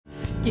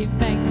Give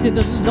thanks to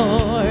the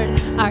Lord,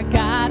 our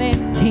God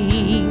and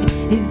King.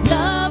 His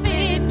love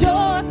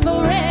endures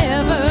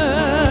forever.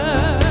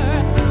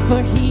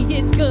 For he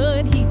is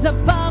good, he's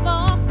above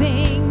all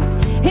things.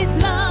 His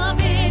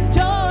love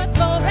endures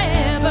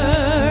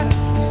forever.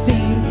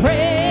 Sing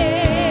praise,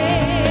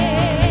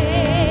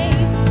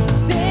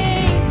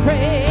 sing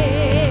praise.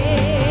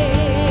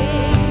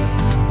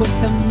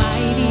 With a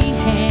mighty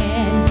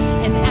hand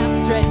and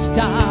outstretched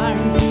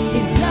arms,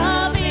 his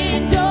love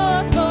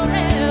endures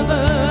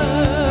forever.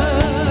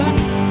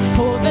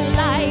 For the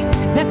life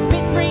that's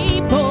been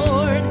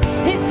reborn,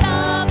 his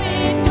love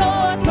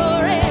endures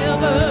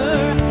forever.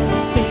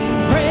 Sing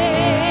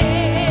praise,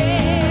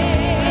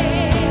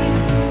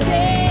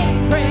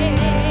 sing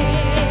praise,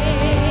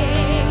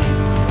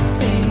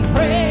 sing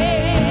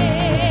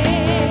praise,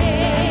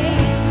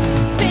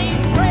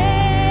 sing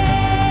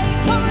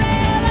praise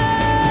forever,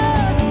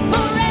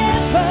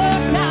 forever.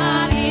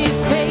 God is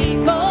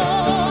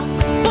faithful,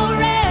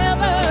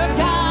 forever.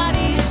 God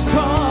is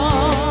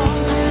strong,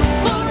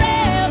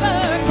 forever.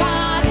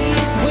 God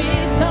is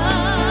with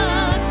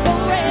us,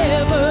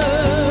 forever,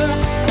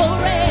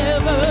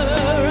 forever,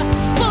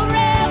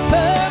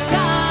 forever.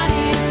 God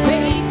is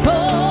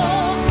faithful,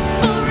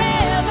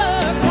 forever.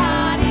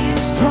 God is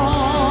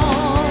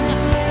strong,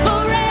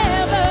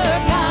 forever.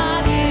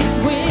 God is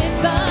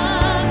with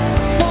us,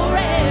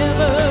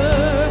 forever,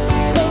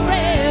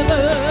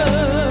 forever.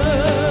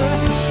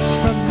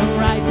 From the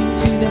rising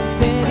to the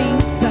setting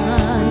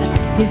sun,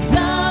 his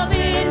love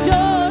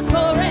endures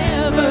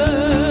forever.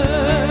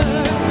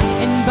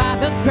 And by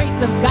the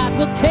grace of God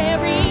we'll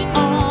carry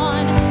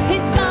on.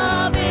 His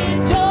love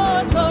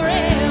endures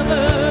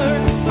forever.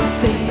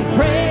 Sing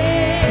praise,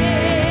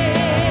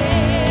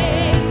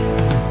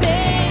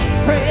 sing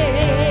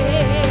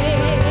praise,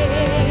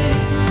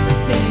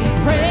 sing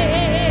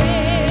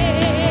praise,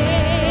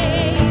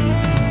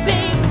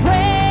 sing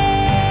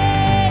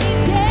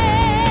praise,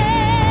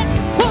 yes.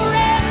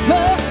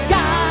 Forever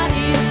God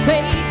is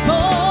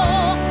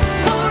faithful,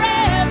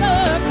 forever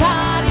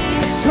God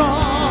is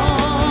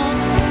strong,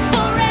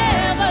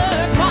 forever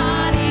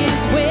God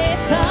is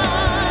with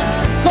us,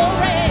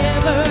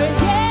 forever,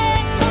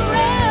 yes,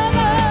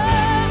 forever,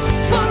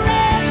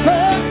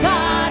 forever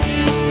God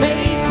is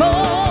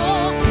faithful,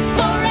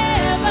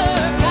 forever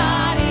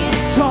God is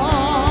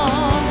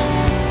strong,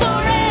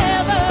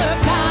 forever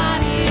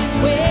God is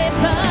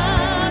with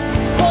us,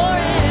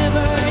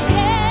 forever,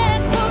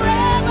 yes,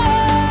 forever,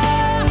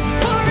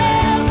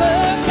 forever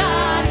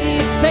God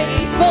is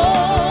faithful,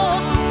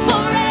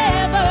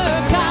 forever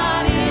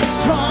God is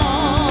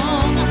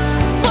strong,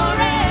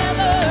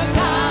 forever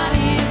God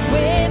is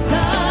with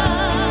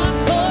us,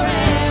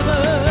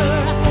 forever,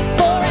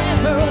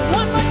 forever.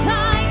 One more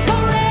time,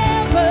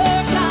 forever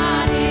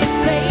God is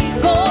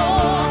faithful,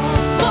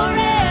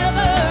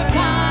 forever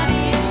God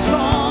is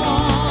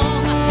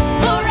strong,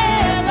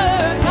 forever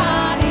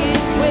God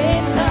is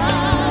with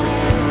us,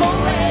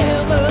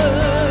 forever,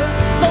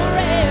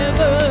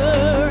 forever,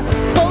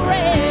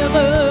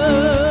 forever.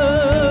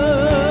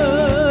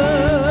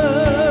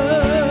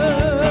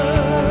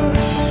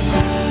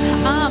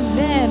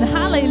 Amen.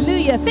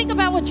 Hallelujah. Think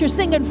about what you're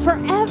singing,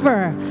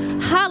 forever.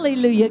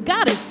 Hallelujah.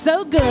 God is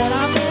so good.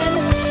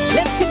 Amen.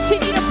 Let's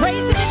continue to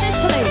praise him in this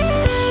place.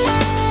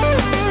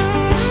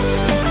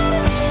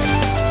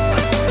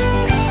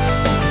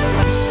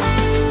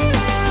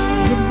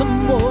 In the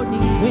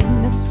morning when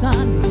the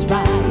sun is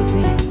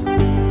rising,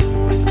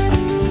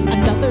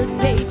 another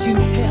day to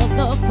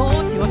tell of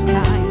all your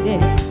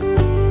kindness.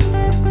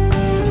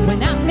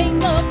 When I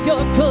think of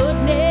your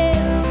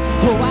goodness,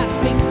 oh, I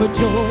sing for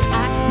joy,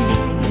 I speak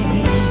your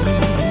name.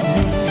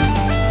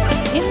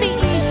 In the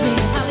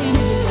evening,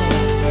 hallelujah,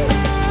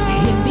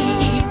 in the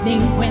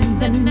evening when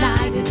the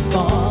night is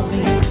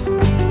falling,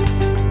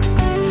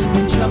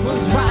 when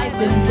troubles rise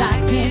and I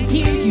can't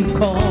hear you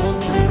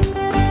calling,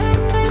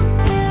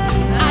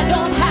 I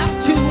don't have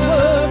to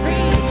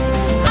worry,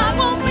 I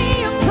won't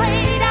be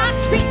afraid, I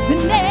speak the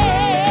name.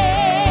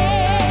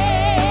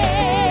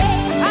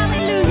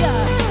 Hallelujah.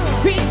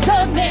 Speak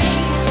the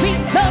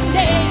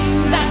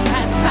name that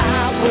has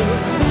power.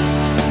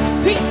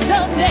 Speak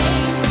the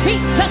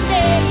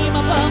name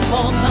above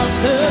all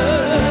other.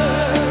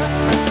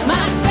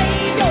 My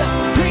Savior,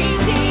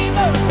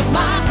 Redeemer,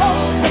 my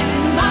hope and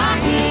my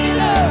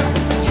healer.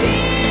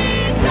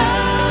 Jesus,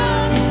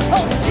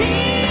 oh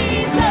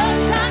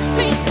Jesus, I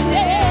speak the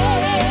name.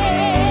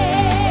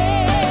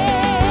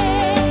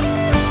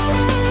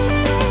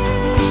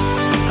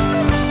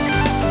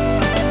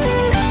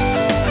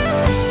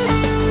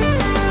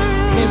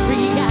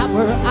 Every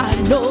hour I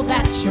know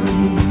that you're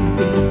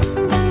moving,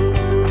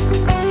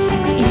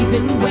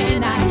 even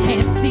when I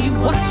can't see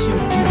what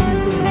you're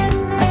doing.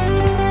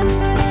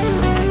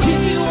 I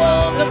give you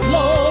all the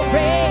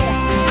glory,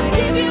 I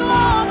give you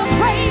all the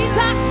praise, I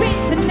speak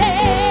the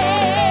name.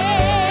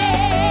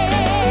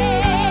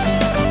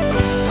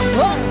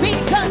 Oh, speak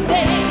the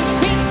name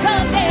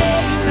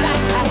that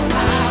has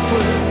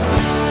power.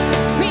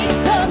 Speak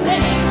the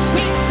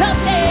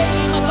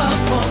name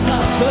above all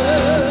other.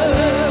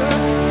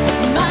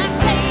 My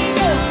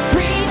Savior,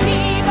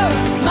 Redeemer,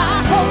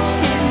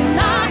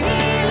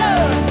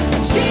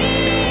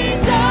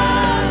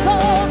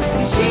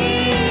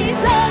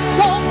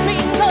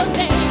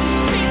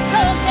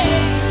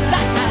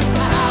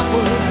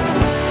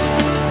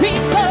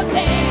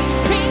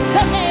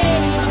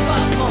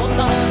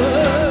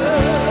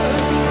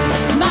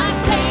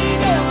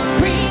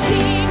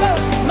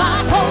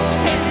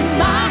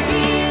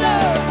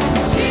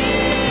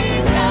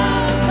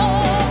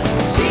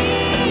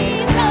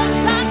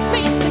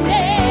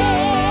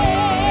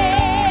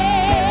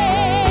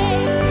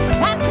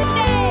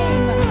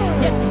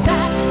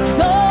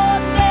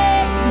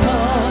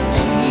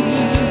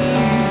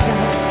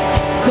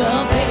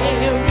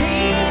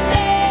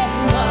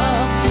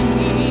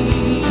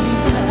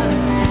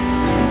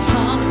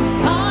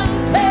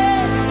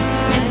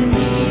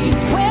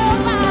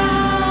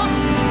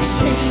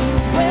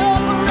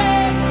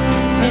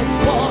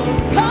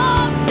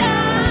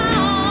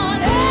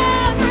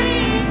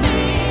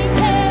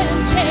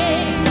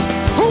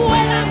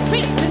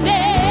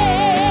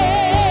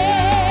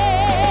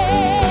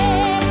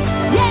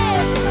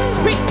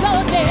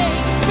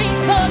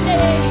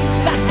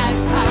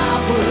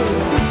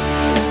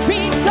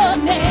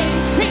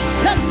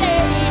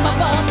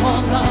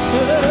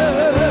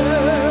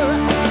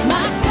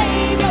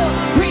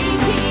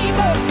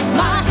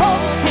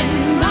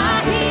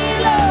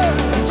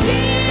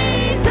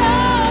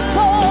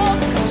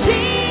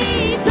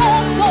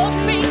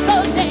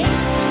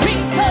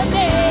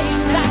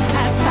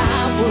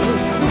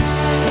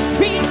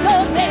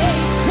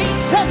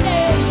 the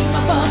name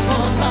above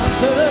all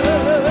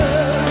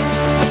others.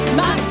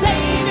 My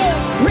Savior,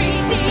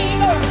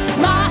 Redeemer,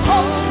 my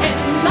hope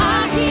and my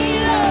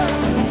healer.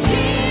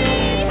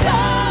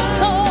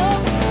 Jesus,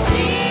 oh,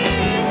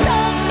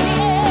 Jesus,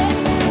 yes.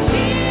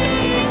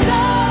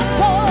 Jesus,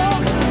 oh,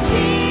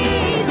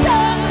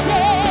 Jesus,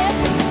 yes.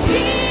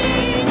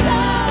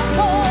 Jesus,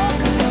 oh,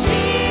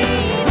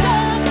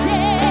 Jesus,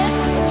 yes.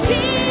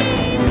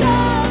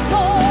 Jesus,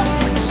 oh,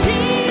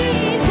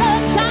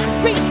 Jesus, I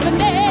speak the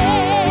name.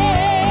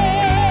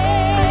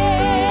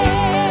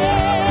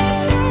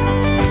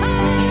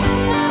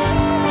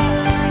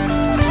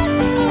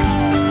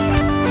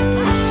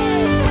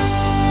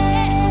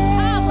 Yes,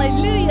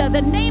 hallelujah.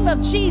 The name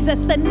of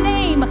Jesus, the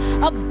name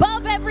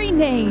above every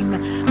name.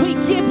 We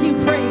give you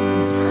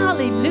praise.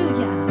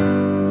 Hallelujah.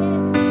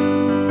 Yes,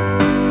 Jesus.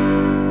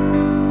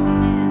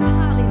 Amen.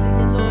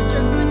 Hallelujah, Lord.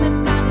 Your goodness,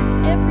 God, is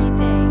every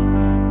day.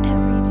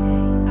 Every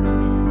day.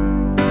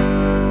 Amen.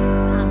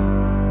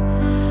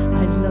 I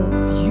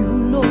love you,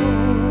 Lord.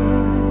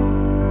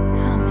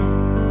 Amen.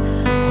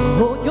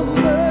 Oh, your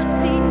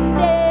mercy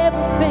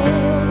never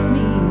fails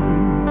me.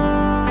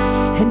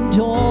 And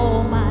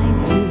all my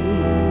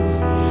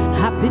days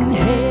have been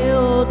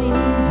held in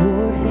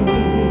your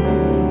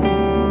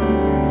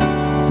hands.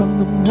 From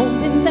the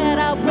moment that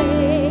I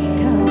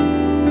wake up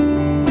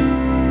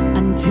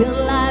until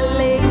I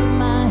lay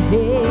my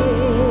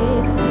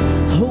head,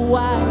 oh,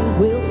 I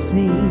will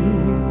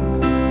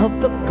sing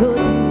of the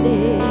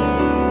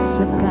goodness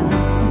of God.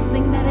 I'll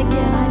sing that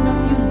again. I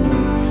love you,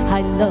 Lord.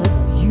 I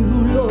love you,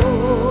 Lord.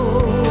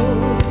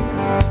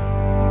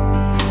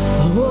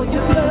 Oh,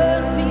 your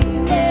mercy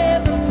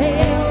never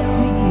fails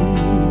me,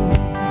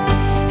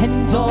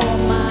 and all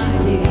my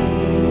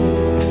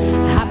days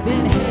have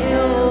been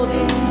held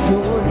in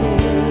your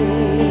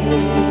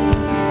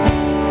hands.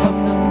 From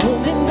the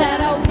moment that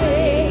I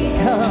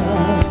wake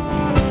up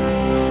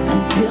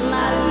until I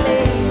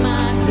lay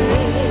my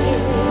head,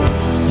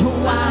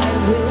 oh, I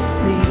will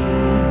sing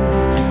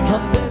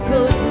of the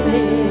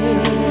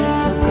goodness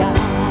of God.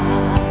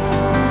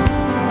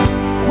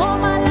 All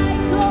my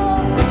life,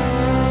 Lord,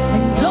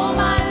 and all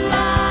my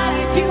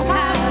life you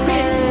have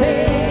been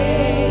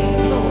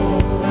faithful.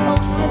 Oh,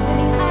 hasn't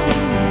He?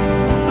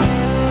 Hallelujah.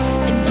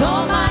 And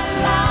all my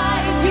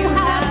life you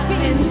have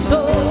been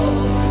so,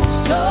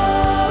 so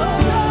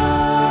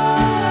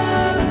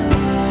good.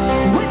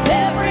 With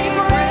every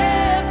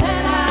breath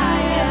that I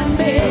am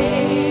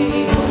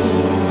able,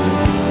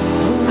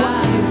 I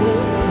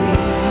will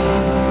sing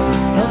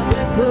of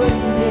the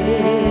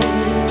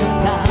goodness of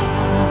God.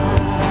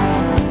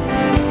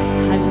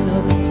 I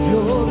love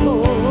your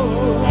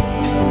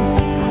voice.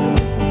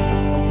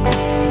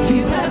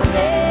 You have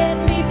led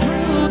me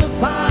through the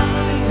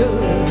fire,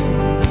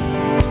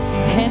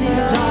 and in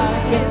the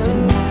darkest of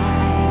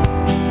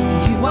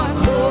night, you are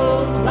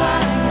close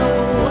like no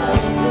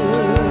other.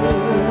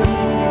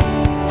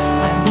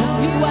 I've known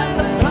you as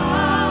a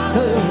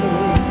father,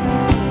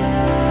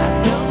 I've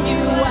known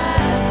you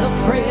as a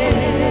friend,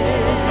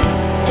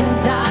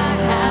 and I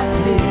have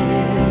lived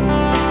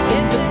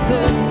in the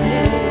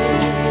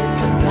goodness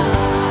of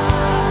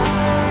God.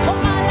 All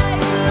my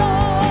life,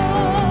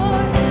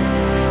 Lord,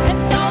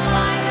 and all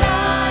my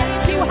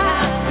life you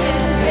have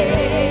been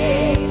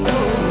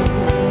faithful.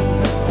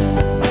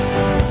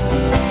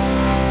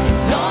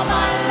 And all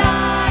my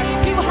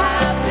life you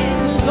have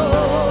been so,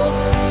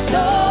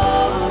 so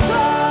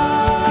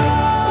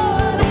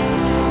good.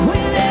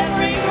 With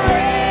every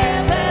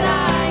breath that I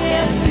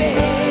am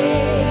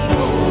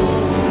able,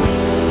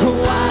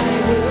 oh, I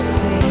will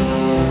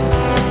sing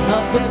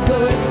of the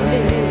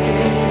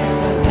goodness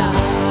of God.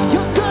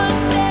 Your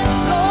goodness,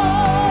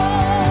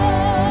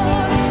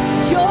 Lord,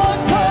 your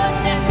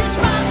goodness is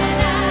running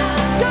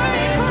after,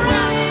 it's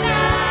running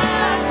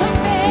after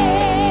me.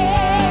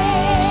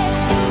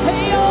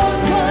 Your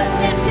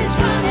goodness is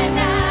running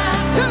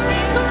after,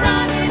 it's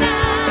running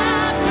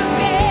after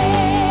me.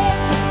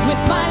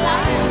 With my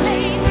life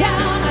laid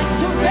down, I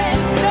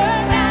surrender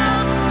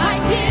now. I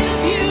give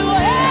you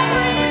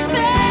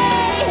everything.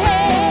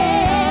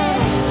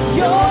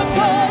 Your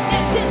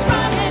goodness is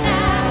running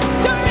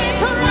after,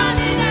 it's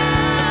running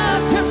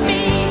after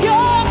me.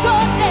 Your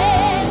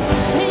goodness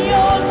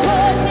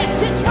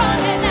is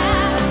running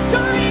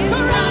after, it's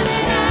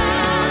running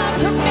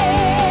after me.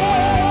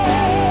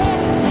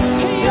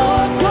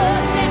 Your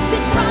goodness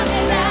is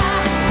running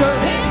after,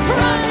 it's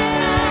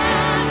running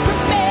after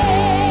me.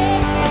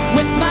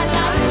 With my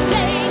life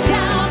laid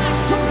down, I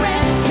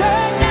surrender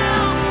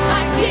now. I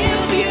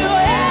give you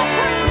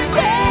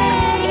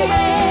everything.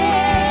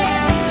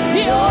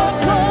 Your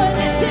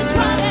goodness is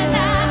running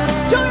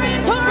after,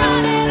 it's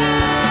running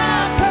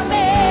after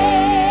me.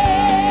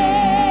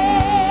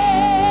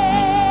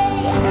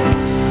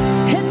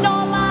 And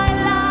all my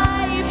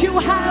life you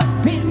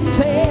have been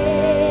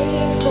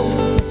faithful.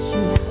 Yes, you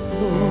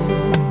have, Lord.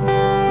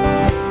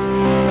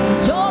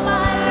 And all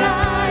my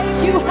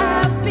life you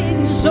have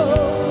been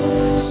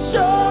so,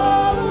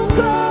 so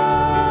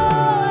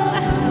good.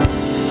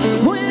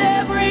 With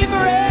every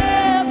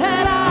breath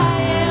that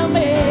I am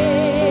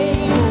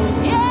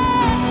able,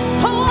 yes,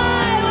 oh,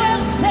 I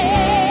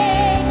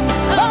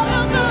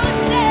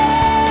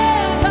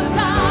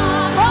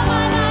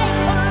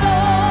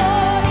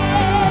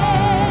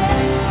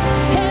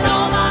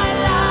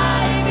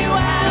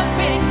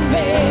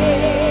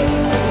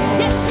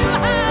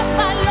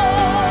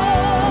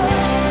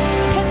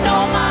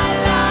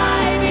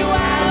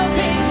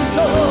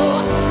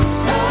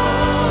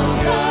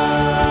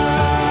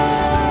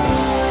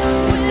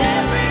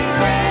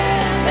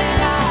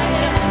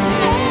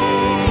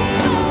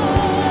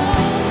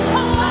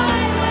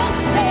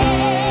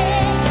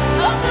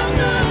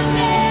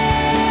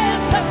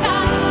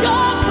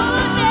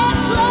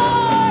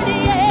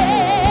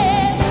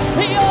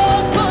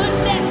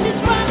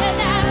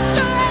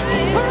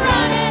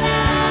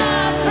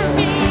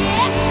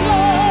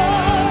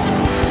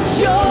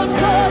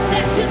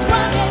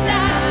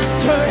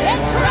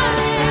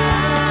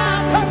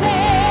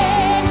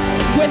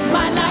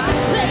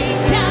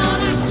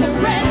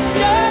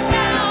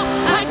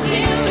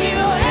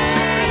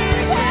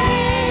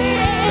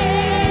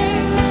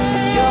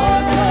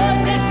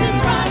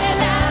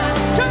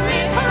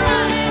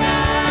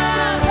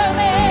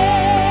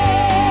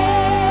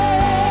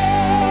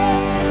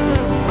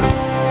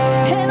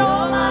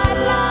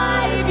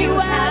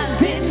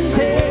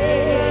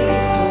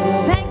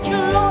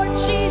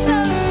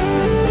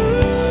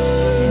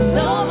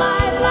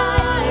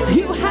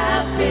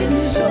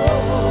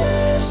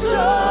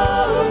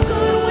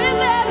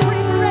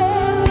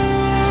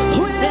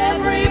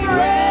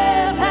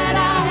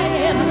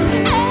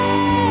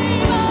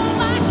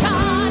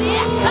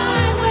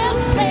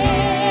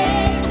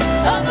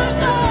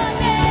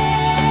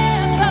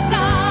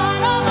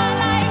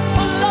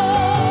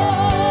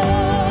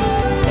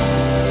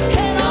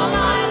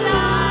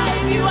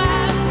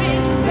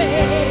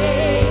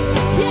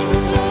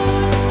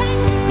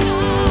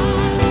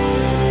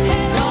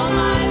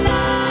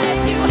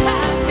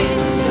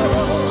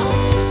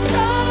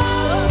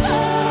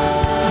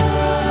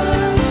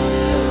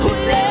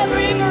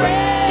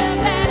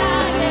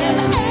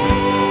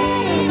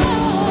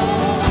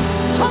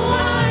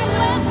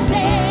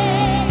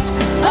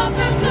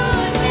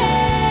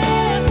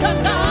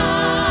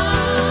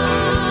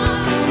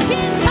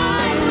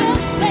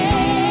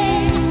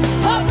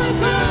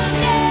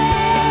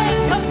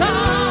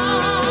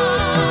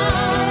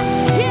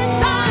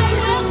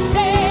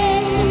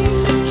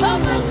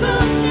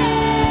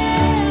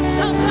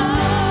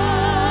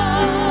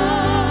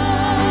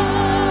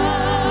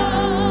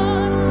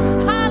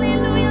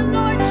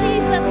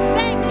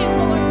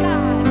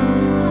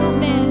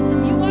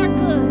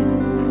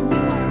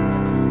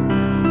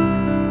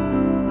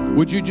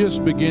would you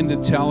just begin to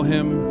tell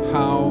him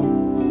how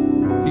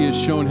he has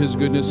shown his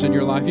goodness in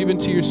your life? Even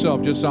to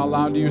yourself, just out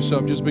loud to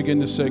yourself, just begin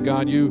to say,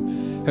 God, you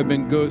have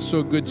been good,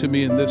 so good to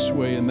me in this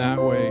way and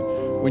that way.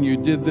 When you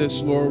did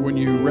this, Lord, when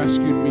you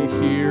rescued me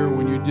here,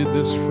 when you did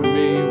this for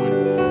me,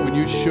 when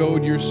you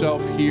showed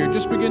yourself here,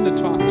 just begin to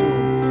talk to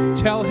him.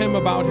 Tell him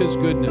about his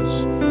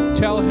goodness.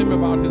 Tell him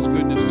about his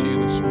goodness to you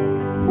this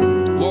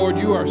morning. Lord,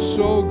 you are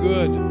so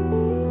good.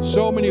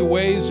 So many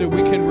ways that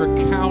we can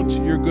recount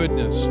your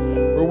goodness,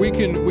 or we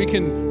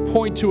can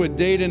point to a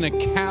date in a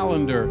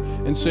calendar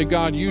and say,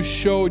 God, you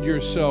showed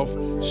yourself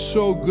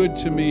so good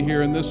to me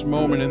here in this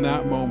moment, in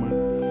that moment.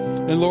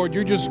 And Lord,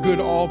 you're just good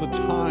all the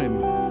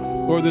time.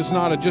 Lord, there's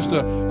not just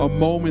a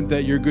moment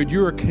that you're good.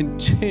 You are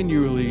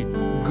continually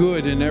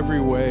good in every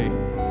way.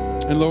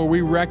 And Lord,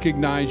 we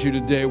recognize you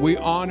today. We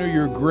honor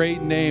your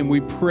great name.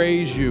 We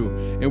praise you,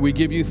 and we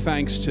give you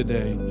thanks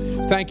today.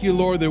 Thank you,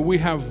 Lord, that we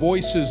have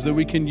voices that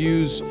we can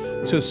use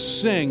to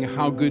sing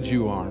how good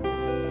you are.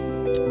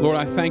 Lord,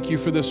 I thank you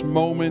for this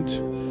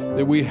moment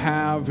that we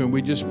have, and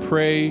we just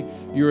pray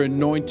your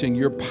anointing,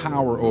 your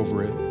power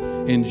over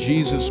it. In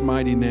Jesus'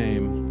 mighty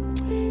name,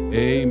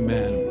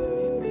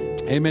 amen.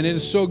 Amen. It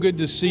is so good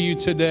to see you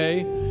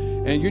today.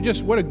 And you're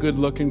just, what a good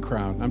looking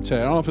crowd. I'm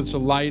telling you, I don't know if it's the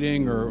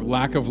lighting or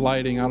lack of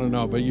lighting, I don't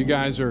know, but you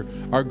guys are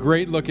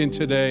great looking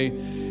today.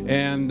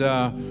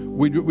 And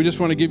we just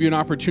want to give you an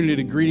opportunity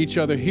to greet each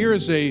other.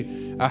 Here's a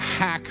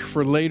hack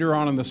for later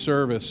on in the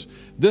service.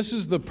 This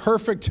is the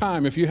perfect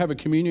time, if you have a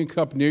communion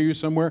cup near you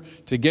somewhere,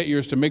 to get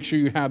yours, to make sure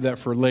you have that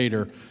for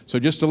later. So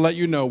just to let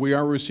you know, we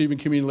are receiving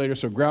communion later,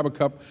 so grab a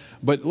cup.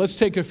 But let's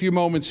take a few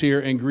moments here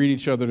and greet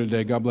each other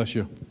today. God bless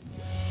you.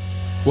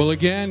 Well,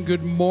 again,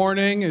 good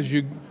morning as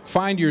you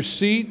find your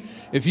seat.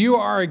 If you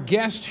are a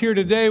guest here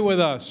today with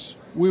us,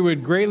 we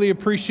would greatly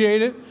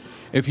appreciate it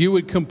if you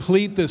would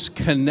complete this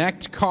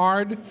Connect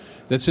card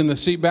that's in the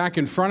seat back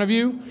in front of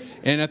you.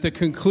 And at the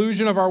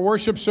conclusion of our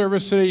worship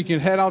service today, you can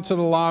head out to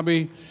the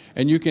lobby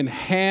and you can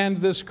hand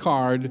this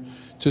card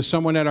to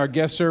someone at our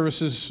guest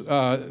services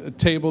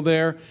table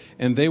there,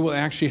 and they will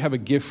actually have a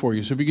gift for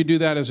you. So if you could do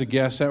that as a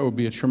guest, that would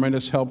be a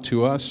tremendous help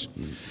to us.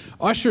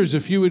 Ushers,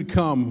 if you would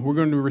come, we're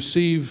going to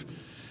receive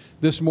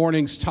this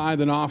morning's tithe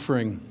and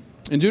offering.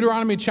 In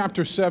Deuteronomy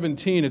chapter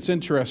 17, it's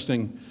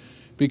interesting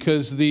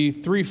because the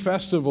three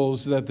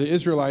festivals that the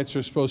Israelites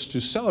are supposed to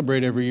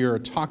celebrate every year are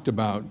talked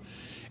about.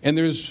 And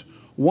there's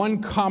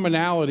one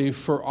commonality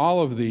for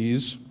all of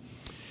these.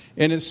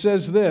 And it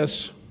says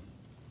this,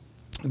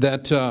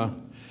 that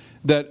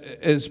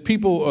as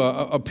people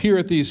appear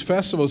at these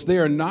festivals, they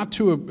are not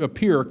to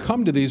appear or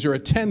come to these or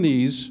attend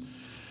these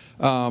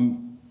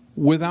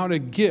without a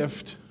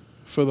gift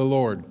for the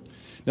Lord.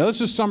 Now,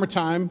 this is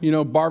summertime,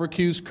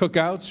 barbecues,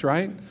 cookouts,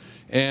 right?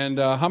 And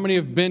how many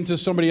have been to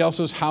somebody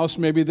else's house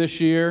maybe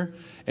this year?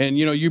 And,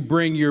 you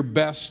bring your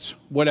best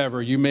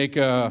whatever. You make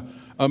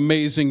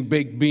amazing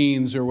baked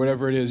beans or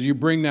whatever it is. You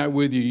bring that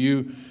with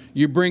you.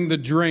 You bring the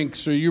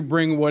drinks or you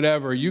bring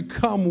whatever. You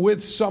come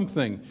with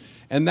something.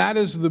 And that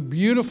is the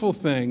beautiful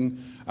thing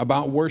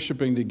about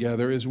worshiping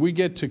together is we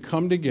get to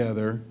come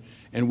together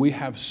and we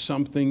have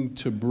something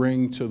to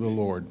bring to the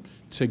Lord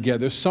together.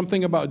 There's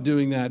something about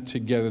doing that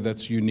together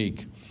that's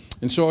unique.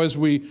 And so as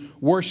we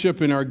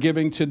worship in our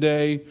giving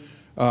today,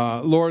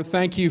 Lord,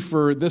 thank you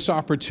for this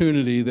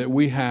opportunity that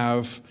we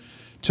have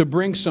to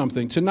bring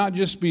something, to not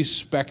just be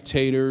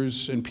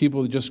spectators and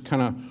people that just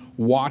kind of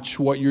watch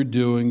what you're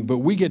doing, but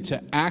we get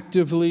to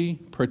actively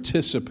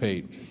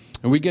participate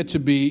and we get to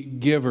be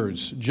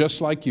givers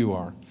just like you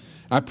are.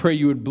 I pray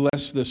you would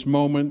bless this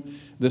moment,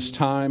 this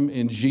time,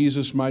 in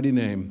Jesus' mighty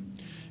name.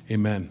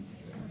 Amen.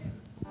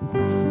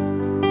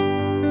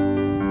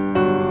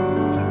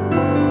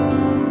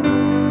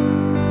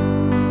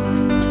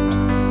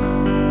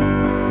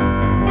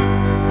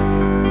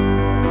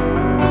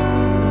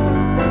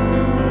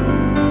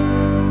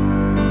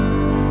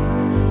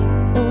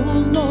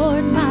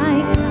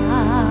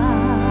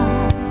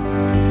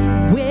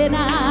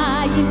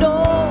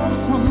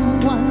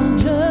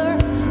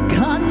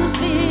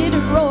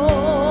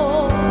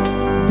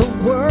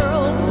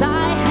 Worlds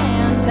thy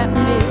hands have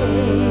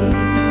made.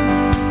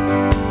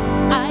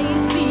 I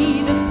see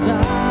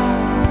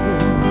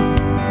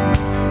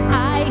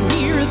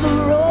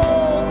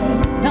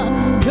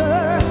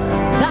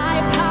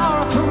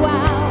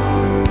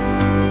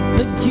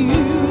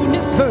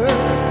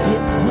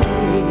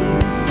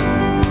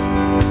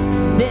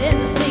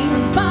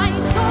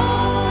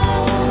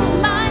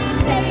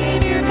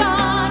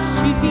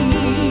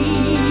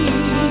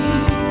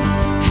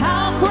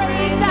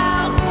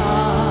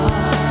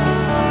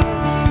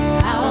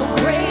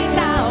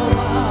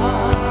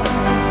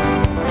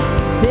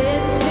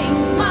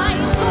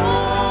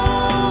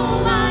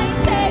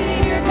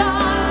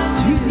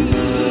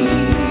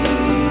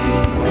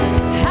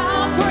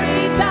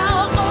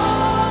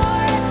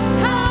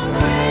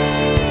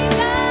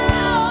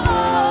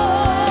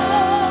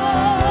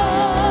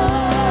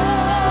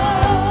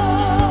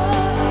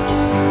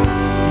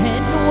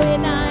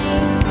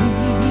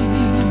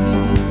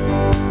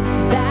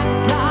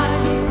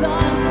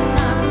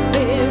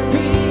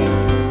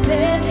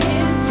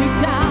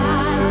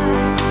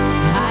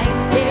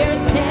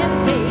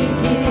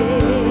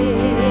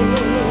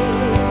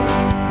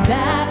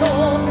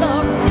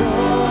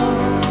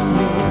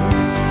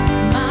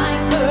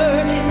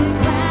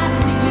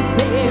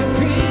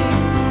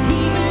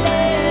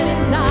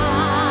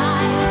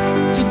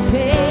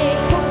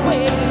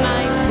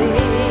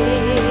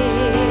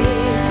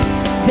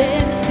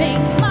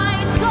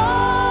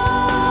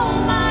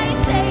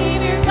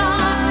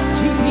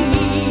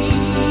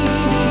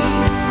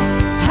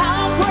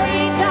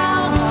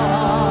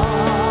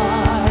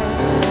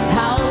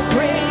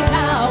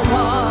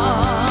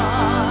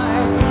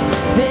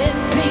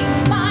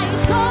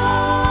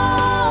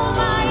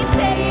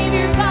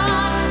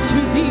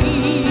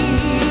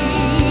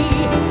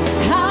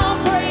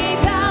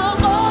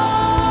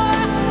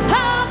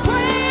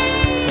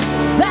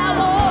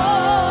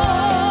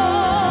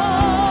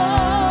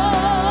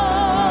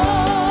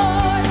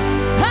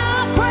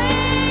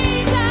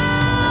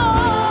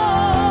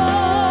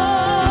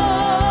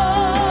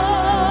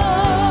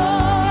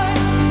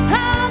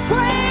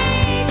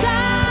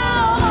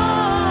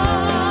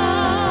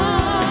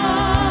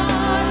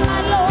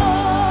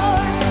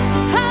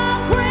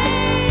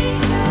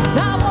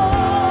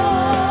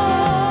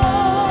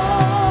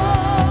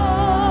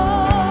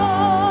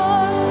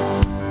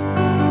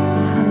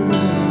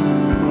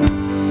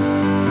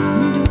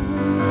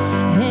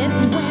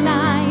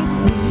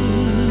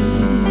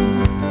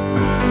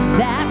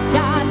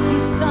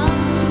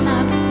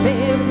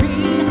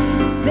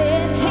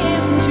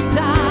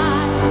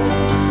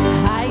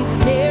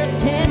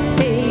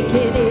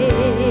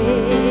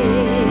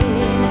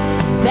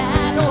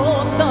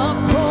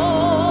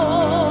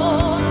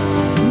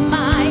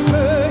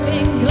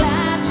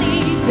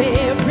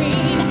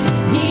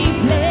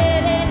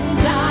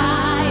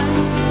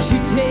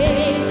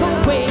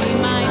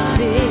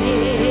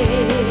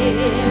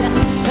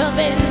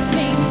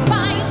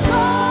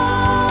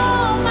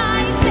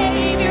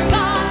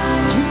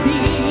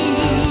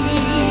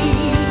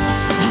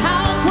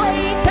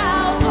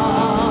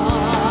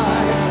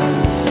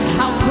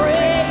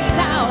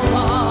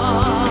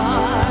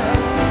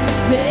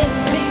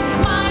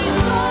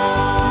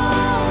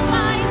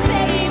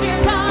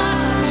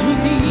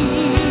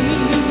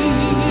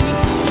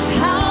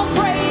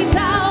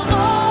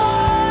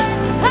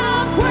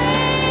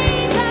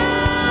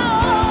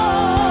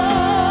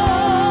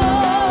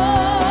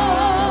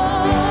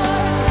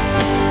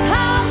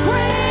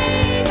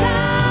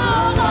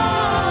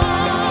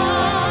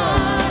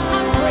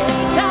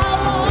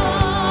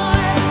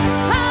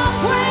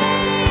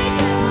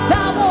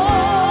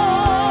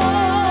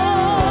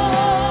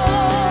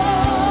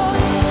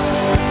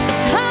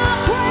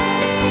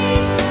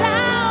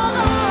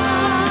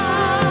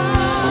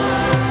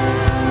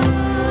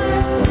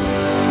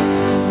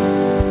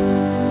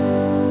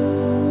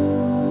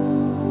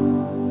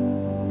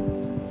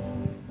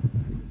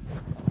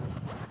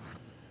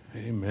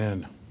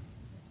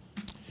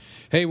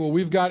Hey, well,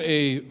 we've got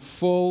a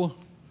full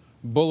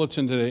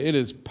bulletin today. It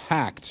is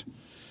packed,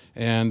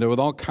 and with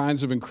all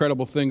kinds of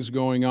incredible things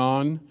going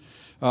on.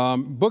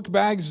 Book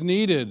bags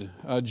needed.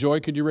 Joy,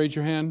 could you raise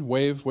your hand?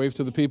 Wave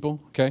to the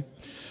people. Okay.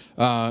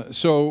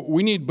 So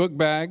we need book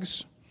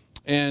bags,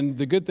 and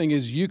the good thing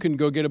is you can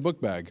go get a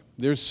book bag.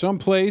 There's some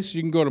place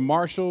you can go to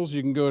Marshall's,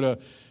 you can go to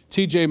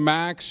TJ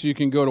Maxx, you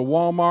can go to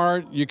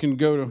Walmart, you can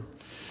go to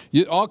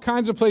all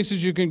kinds of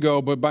places you can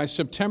go, but by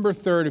September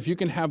 3rd, if you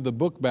can have the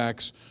book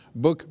bags,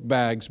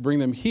 bring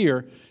them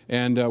here,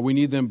 and we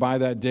need them by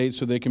that date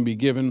so they can be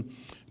given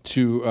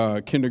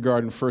to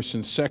kindergarten, first,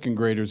 and second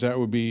graders. That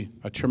would be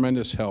a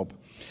tremendous help.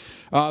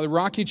 The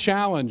Rocky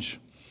Challenge.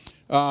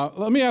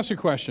 Let me ask you a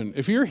question.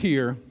 If you're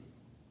here,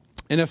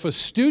 and if a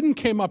student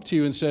came up to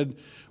you and said,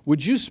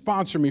 would you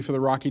sponsor me for the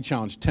Rocky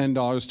Challenge? $10,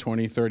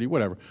 $20, $30,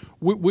 whatever.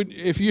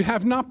 If you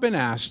have not been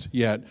asked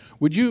yet,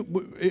 would you?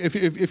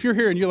 If you're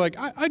here and you're like,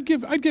 I'd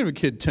give a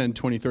kid $10, $20,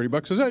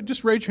 $30.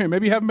 Just raise your hand.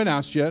 Maybe you haven't been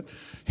asked yet.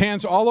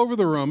 Hands all over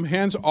the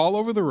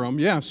room.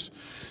 Yes.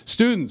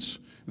 Students,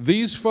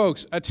 these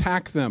folks,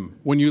 attack them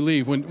when you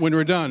leave. When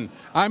we're done,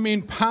 I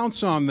mean,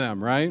 pounce on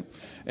them, right?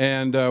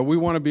 And we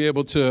want to be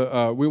able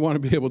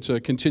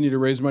to continue to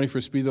raise money for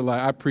Speed the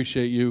Light. I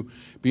appreciate you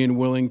being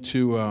willing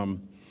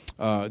to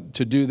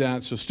do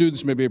that. So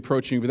students may be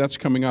approaching, but that's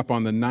coming up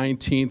on the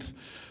 19th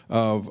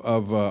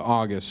of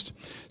August.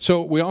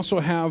 So we also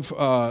have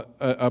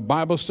a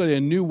Bible study,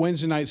 a new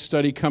Wednesday night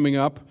study coming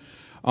up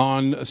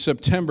on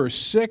September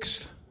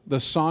 6th, the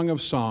Song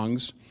of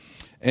Songs.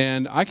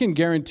 And I can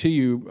guarantee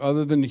you,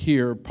 other than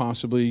here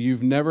possibly,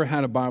 you've never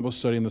had a Bible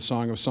study in the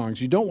Song of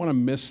Songs. You don't want to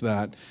miss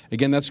that.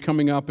 Again, that's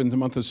coming up in the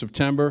month of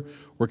September.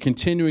 We're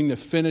continuing to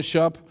finish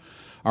up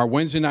our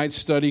Wednesday night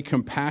study,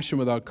 Compassion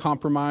Without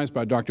Compromise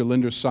by Dr.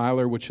 Linda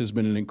Seiler, which has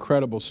been an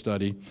incredible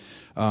study.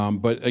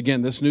 But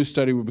again, this new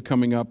study will be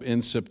coming up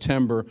in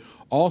September.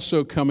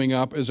 Also coming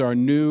up is our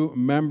new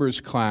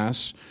members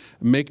class.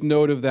 Make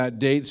note of that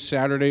date,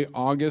 Saturday,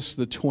 August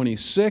the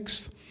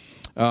 26th.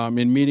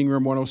 In Meeting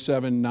Room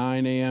 107,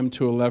 9 a.m.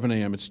 to 11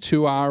 a.m. It's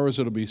 2 hours.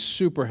 It'll be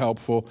super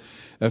helpful.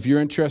 If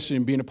you're interested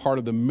in being a part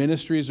of the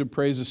Ministries of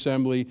Praise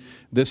Assembly,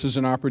 this is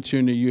an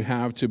opportunity you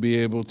have to be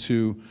able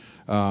to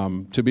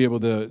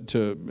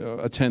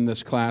attend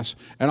this class.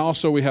 And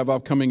also we have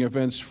upcoming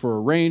events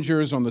for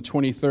Rangers on the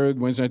 23rd,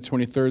 Wednesday night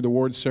 23rd, the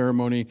award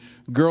ceremony,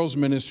 Girls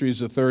Ministries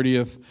the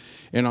 30th,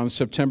 and on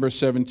September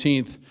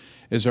 17th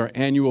is our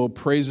annual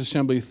Praise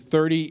Assembly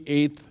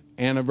 38th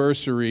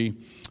anniversary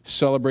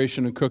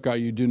celebration and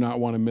cookout. You do not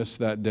want to miss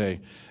that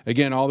day.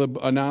 Again, all the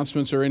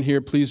announcements are in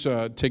here. Please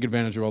take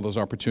advantage of all those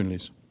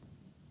opportunities.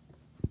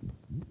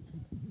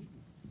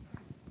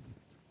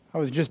 I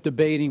was just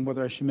debating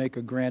whether I should make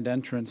a grand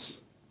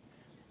entrance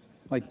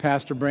like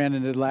Pastor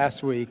Brandon did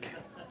last week.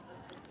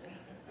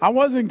 I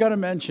wasn't going to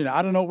mention it.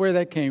 I don't know where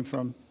that came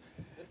from.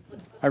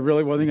 I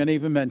really wasn't going to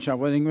even mention it. I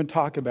wasn't even going to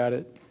talk about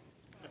it.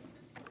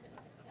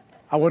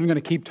 I wasn't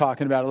going to keep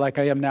talking about it like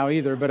I am now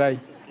either, but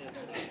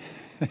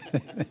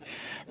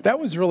that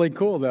was really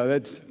cool, though.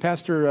 That's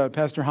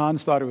Pastor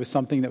Hans thought it was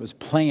something that was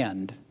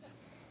planned.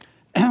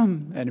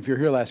 And if you're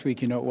here last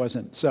week, you know it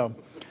wasn't. So,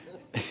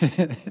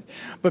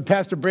 but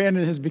Pastor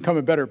Brandon has become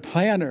a better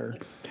planner.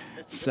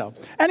 So,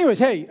 anyways,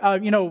 hey,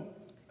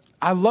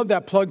 I love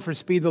that plug for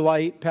Speed the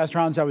Light. Pastor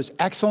Hans, that was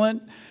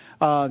excellent.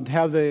 To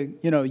have the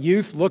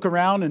youth look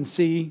around and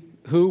see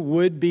who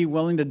would be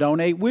willing to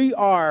donate. We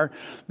are,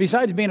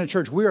 besides being a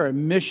church, we are a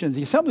missions.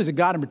 The Assemblies of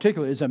God in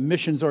particular is a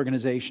missions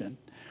organization.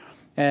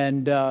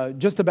 And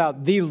just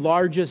about the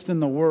largest in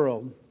the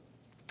world,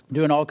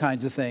 doing all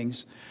kinds of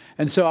things.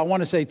 And so I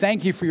want to say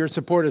thank you for your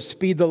support of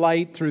Speed the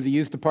Light through the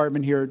youth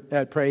department here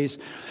at Praise.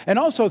 And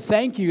also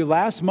thank you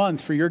last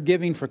month for your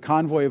giving for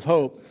Convoy of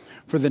Hope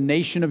for the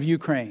nation of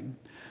Ukraine.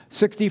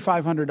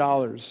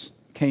 $6,500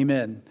 came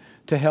in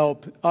to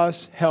help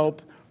us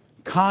help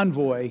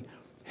Convoy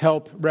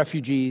help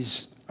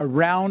refugees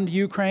around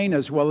Ukraine,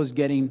 as well as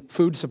getting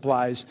food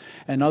supplies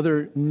and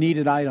other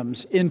needed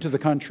items into the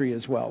country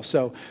as well.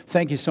 So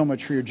thank you so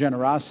much for your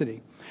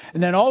generosity.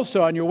 And then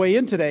also on your way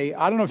in today,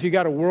 I don't know if you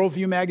got a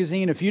Worldview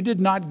magazine. If you did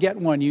not get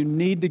one, you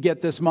need to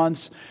get this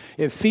month's.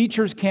 It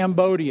features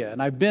Cambodia,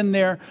 and I've been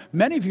there.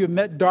 Many of you have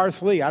met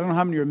Darth Lee. I don't know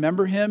how many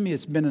remember him.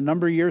 It's been a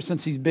number of years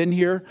since he's been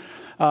here.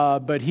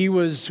 But he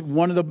was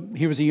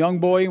a young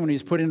boy when he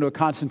was put into a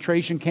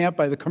concentration camp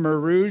by the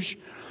Khmer Rouge.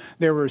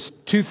 There were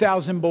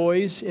 2,000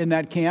 boys in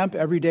that camp.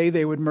 Every day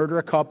they would murder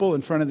a couple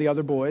in front of the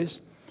other boys.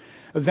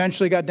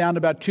 Eventually got down to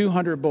about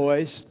 200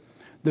 boys.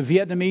 The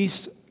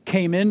Vietnamese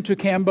came into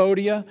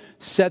Cambodia,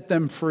 set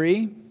them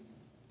free,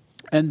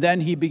 and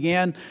then he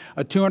began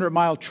a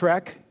 200-mile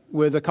trek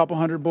with a couple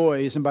hundred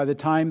boys, and by the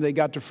time they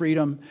got to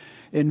freedom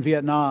in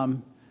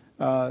Vietnam,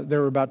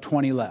 there were about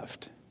 20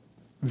 left.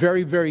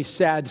 Very, very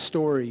sad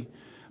story,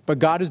 but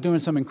God is doing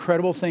some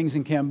incredible things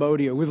in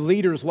Cambodia with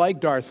leaders like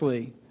Darth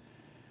Lee.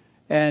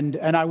 And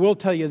I will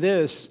tell you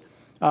this,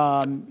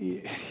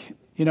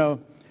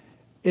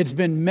 it's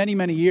been many,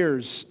 many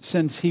years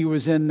since he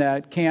was in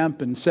that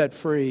camp and set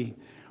free.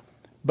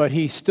 but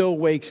he still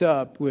wakes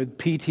up with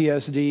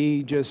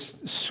PTSD,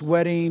 just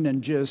sweating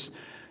and just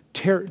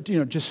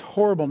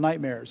horrible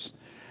nightmares.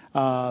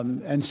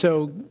 And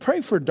so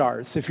pray for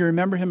Darth. If you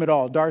remember him at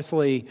all, Darth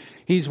Lee,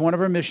 he's one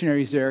of our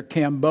missionaries there,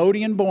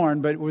 Cambodian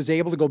born, but was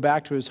able to go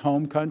back to his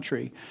home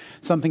country,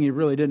 something he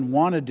really didn't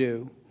want to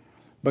do,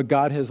 but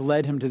God has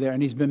led him to there.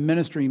 And he's been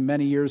ministering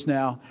many years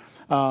now.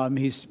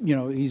 He's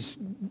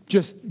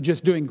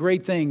just doing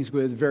great things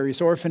with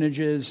various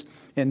orphanages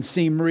in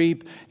Siem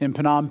Reap, in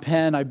Phnom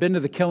Penh. I've been to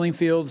the killing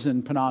fields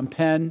in Phnom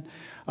Penh.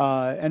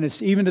 And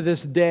it's even to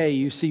this day,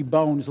 you see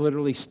bones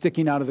literally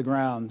sticking out of the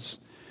grounds.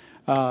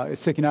 But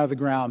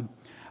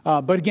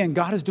again,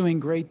 God is doing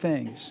great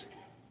things.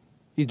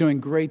 He's doing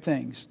great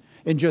things.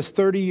 In just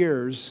 30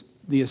 years,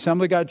 the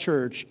Assembly of God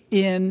Church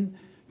in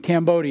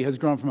Cambodia has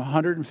grown from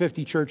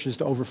 150 churches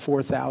to over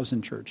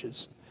 4,000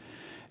 churches.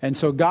 And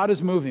so God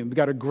is moving. We've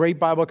got a great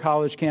Bible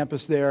college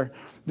campus there.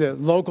 The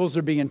locals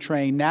are being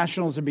trained.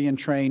 Nationals are being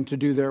trained to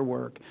do their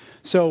work.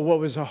 So what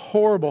was a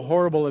horrible,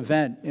 horrible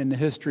event in the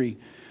history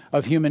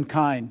of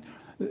humankind,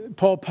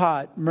 Pol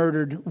Pot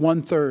murdered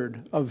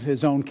 1/3 of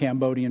his own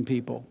Cambodian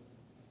people.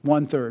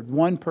 1/3.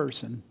 One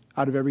person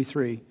out of every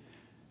 3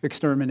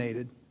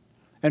 exterminated.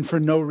 And for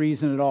no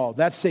reason at all.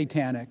 That's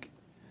satanic.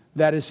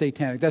 That is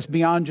satanic. That's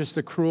beyond just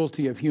the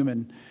cruelty of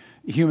human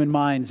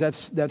minds.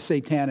 That's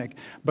satanic.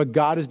 But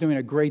God is doing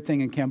a great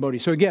thing in Cambodia.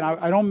 So again,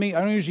 I don't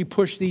usually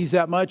push these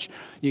that much.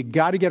 You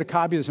got to get a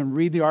copy of this and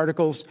read the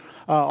articles.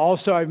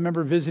 Also, I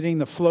remember visiting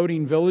the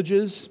floating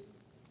villages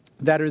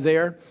that are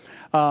there.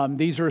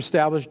 These were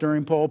established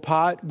during Pol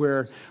Pot,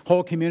 where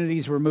whole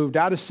communities were moved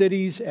out of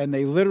cities, and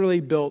they literally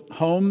built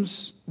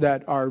homes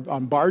that are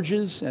on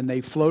barges, and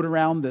they float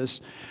around this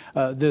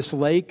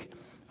lake,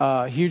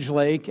 huge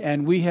lake.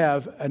 And we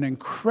have an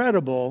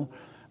incredible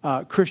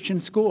Christian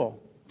school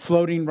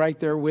floating right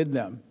there with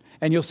them.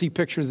 And you'll see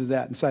pictures of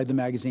that inside the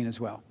magazine as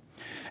well.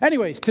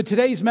 Anyways, to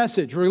today's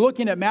message, we're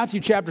looking at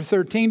Matthew chapter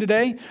 13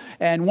 today.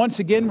 And once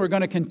again, we're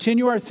going to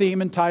continue our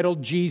theme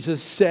entitled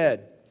Jesus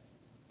Said.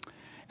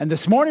 And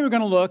this morning, we're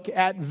going to look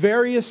at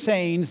various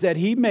sayings that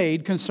he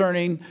made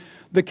concerning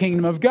the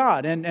kingdom of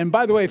God. And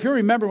by the way, if you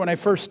remember when I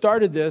first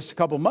started this a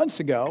couple months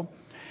ago,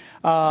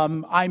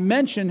 I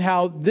mentioned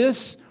how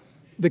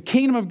the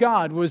kingdom of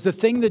God was the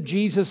thing that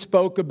Jesus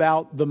spoke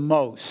about the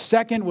most.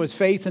 Second was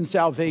faith and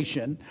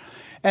salvation.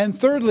 And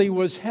thirdly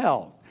was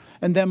hell.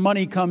 And then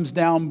money comes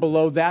down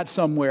below that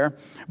somewhere.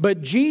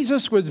 But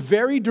Jesus was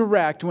very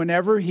direct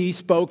whenever he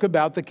spoke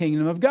about the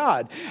kingdom of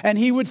God. And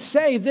he would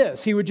say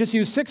this. He would just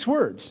use 6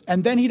 words.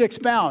 And then he'd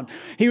expound.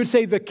 He would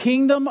say, the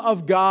kingdom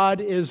of God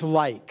is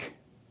like.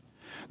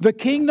 The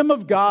kingdom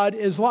of God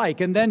is like.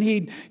 And then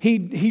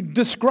he'd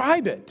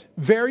describe it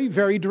very,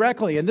 very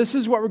directly. And this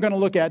is what we're going to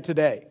look at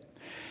today.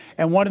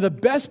 And one of the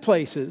best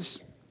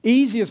places,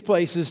 easiest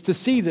places to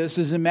see this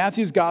is in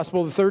Matthew's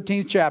Gospel, the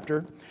 13th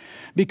chapter.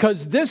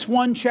 Because this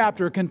one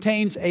chapter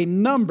contains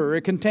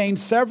it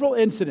contains several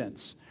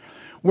incidents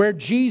where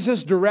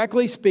Jesus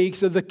directly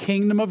speaks of the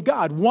kingdom of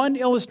God. One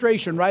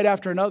illustration right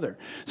after another.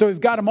 So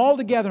we've got them all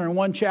together in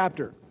one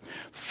chapter.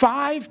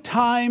 5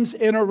 times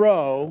in a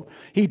row,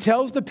 he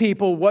tells the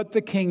people what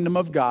the kingdom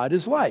of God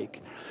is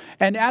like.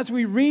 And as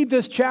we read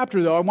this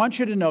chapter, though, I want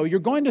you to know, you're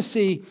going to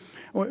see,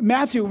 when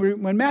Matthew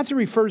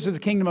refers to the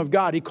kingdom of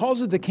God, he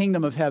calls it the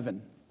kingdom of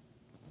heaven.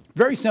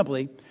 Very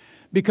simply,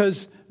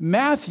 because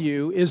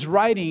Matthew is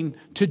writing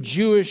to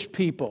Jewish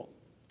people.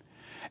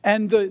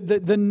 And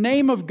the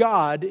name of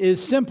God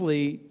is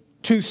simply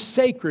too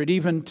sacred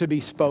even to be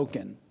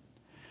spoken.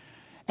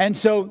 And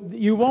so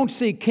you won't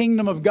see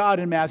kingdom of God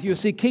in Matthew. You'll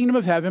see kingdom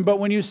of heaven. But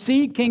when you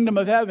see kingdom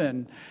of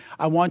heaven,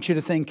 I want you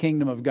to think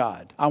kingdom of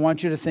God. I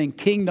want you to think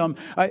kingdom.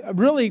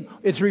 Really,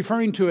 it's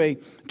referring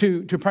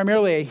to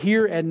primarily a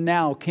here and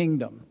now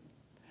kingdom.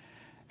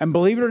 And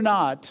believe it or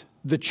not,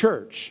 the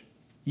church,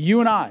 you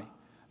and I,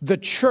 the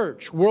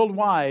church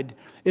worldwide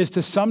is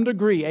to some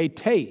degree a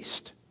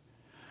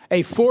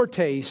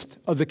foretaste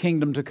of the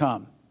kingdom to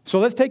come. So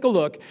let's take a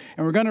look,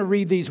 and we're going to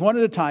read these one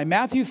at a time.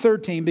 Matthew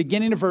 13,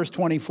 beginning of verse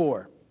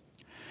 24.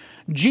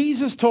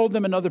 Jesus told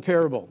them another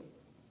parable.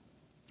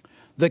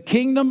 The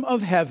kingdom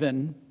of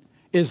heaven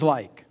is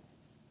like.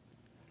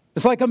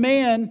 It's like a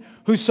man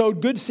who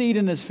sowed good seed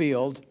in his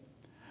field,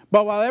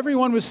 but while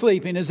everyone was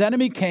sleeping, his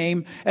enemy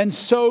came and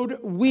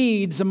sowed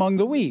weeds among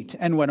the wheat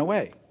and went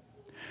away.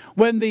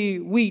 When the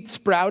wheat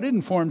sprouted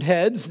and formed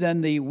heads,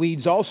 then the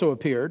weeds also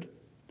appeared.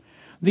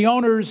 The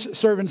owner's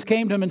servants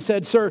came to him and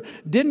said, "Sir,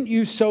 didn't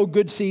you sow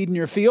good seed in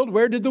your field?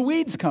 Where did the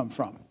weeds come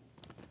from?"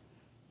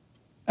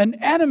 "An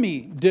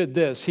enemy did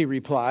this," he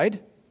replied.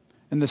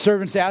 And the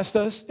servants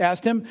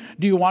asked him,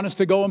 "Do you want us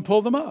to go and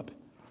pull them up?"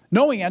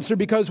 "No," he answered,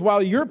 "because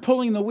while you're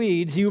pulling the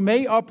weeds, you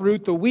may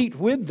uproot the wheat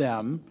with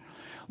them.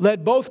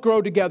 Let both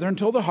grow together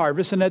until the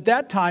harvest, and at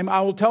that time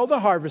I will tell the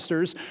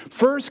harvesters,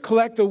 first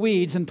collect the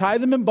weeds and tie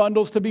them in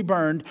bundles to be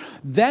burned,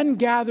 then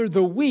gather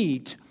the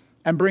wheat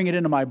and bring it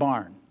into my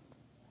barn."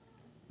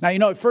 Now,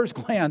 at first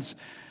glance,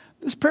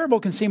 this parable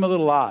can seem a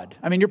little odd.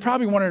 I mean, you're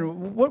probably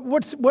wondering,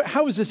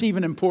 how is this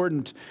even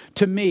important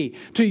to me,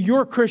 to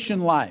your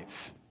Christian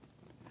life?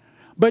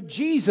 But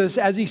Jesus,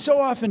 as he so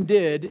often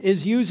did,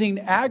 is using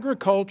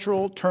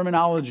agricultural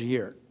terminology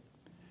here.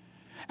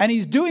 And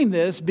he's doing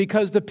this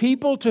because the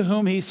people to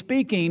whom he's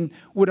speaking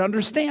would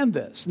understand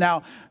this.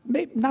 Now,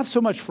 maybe not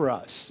so much for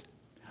us,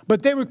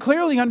 but they would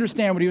clearly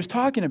understand what he was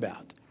talking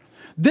about.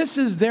 This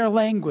is their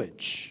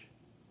language.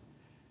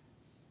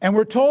 And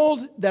we're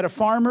told that a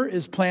farmer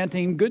is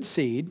planting good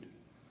seed,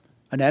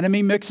 an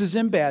enemy mixes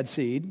in bad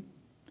seed,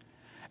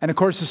 and of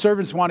course the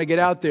servants want to get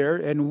out there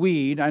and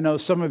weed. I know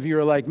some of you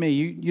are like me,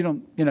 you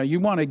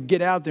want to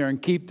get out there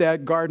and keep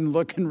that garden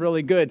looking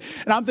really good.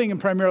 And I'm thinking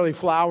primarily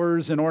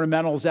flowers and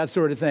ornamentals, that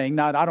sort of thing.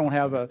 I don't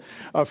have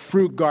a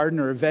fruit garden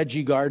or a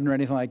veggie garden or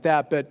anything like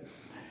that,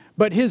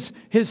 but his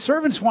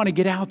servants want to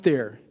get out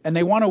there and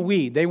they want to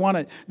weed. They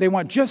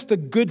want just the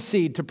good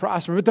seed to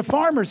prosper. But the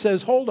farmer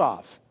says, hold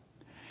off.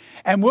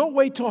 And we'll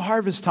wait till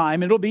harvest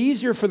time. It'll be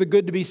easier for the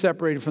good to be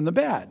separated from the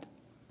bad.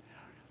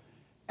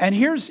 And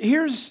here's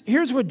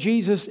what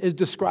Jesus is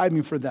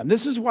describing for them.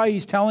 This is why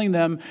he's telling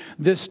them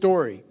this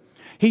story.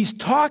 He's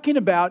talking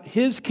about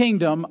his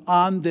kingdom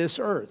on this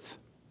earth.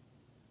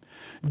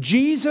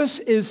 Jesus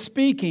is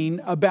speaking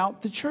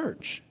about the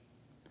church.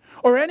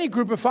 Or any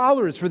group of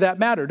followers for that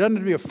matter. It doesn't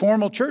have to be a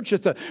formal church,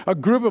 just a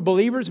group of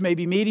believers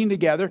maybe meeting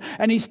together.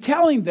 And he's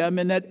telling them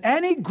in that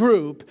any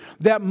group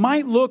that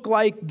might look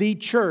like the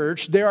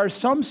church, there are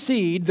some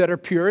seed that are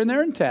pure in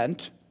their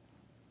intent.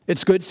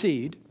 It's good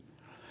seed.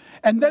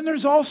 And then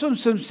there's also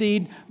some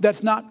seed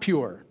that's not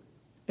pure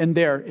in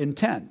their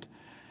intent.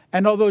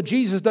 And although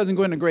Jesus doesn't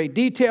go into great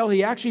detail,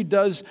 he actually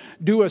does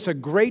do us a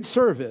great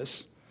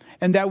service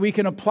in that we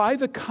can apply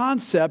the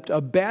concept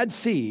of bad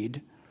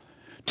seed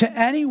to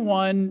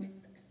anyone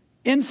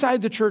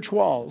inside the church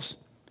walls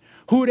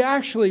who would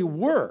actually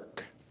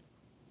work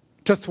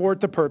to thwart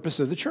the purpose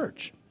of the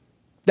church.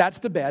 That's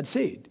the bad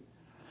seed.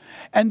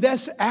 And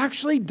this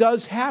actually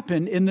does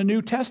happen in the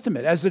New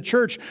Testament as the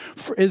church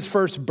is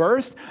first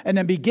birthed and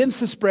then begins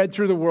to spread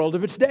through the world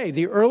of its day.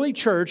 The early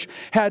church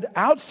had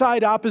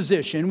outside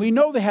opposition. We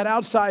know they had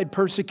outside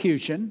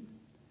persecution.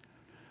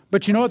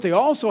 But you know what they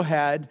also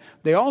had?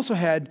 They also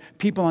had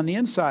people on the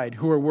inside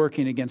who were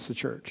working against the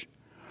church.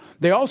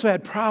 They also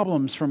had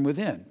problems from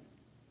within.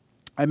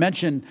 I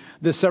mentioned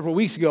this several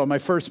weeks ago in my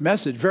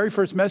very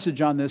first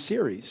message on this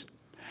series,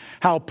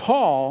 how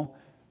Paul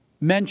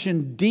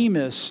mentioned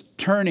Demas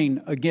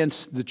turning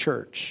against the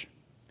church.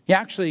 He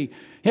actually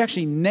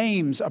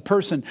names a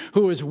person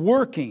who is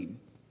working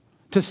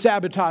to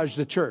sabotage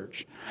the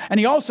church. And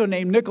he also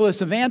named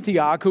Nicholas of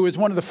Antioch, who was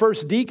one of the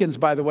first deacons,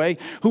 by the way,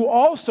 who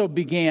also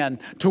began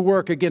to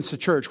work against the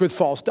church with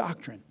false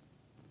doctrine.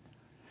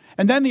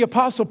 And then the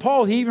Apostle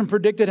Paul, he even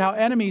predicted how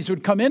enemies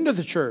would come into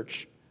the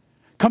church.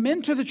 Come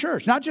into the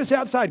church, not just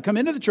outside, come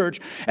into the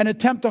church and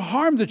attempt to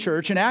harm the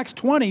church. In Acts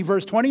 20,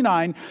 verse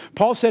 29,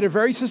 Paul said it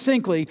very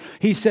succinctly.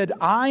 He said,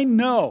 I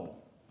know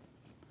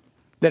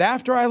that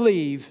after I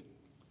leave,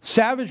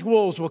 savage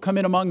wolves will come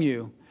in among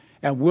you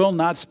and will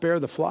not spare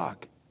the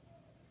flock.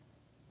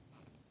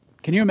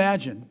 Can you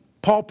imagine?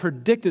 Paul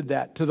predicted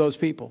that to those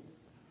people.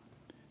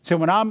 He said,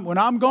 when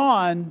I'm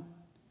gone,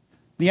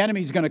 the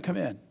enemy's going to come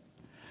in.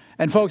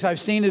 And folks, I've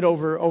seen it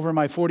over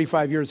my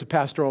 45 years of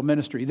pastoral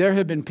ministry. There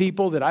have been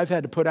people that I've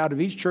had to put out of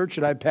each church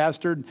that I've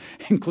pastored,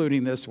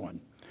 including this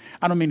one.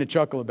 I don't mean to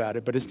chuckle about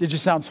it, but it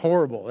just sounds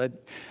horrible.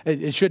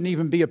 It shouldn't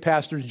even be a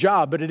pastor's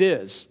job, but it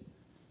is.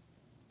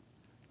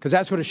 Because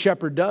that's what a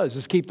shepherd does,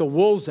 is keep the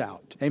wolves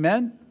out.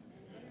 Amen?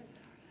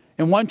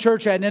 In one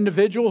church, I had an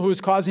individual who was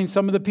causing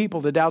some of the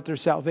people to doubt their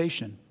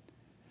salvation.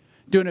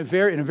 Doing it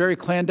in a very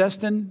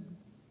clandestine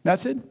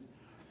method.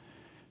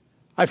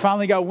 I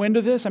finally got wind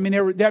of this.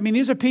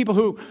 These are people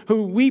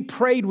who we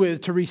prayed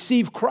with to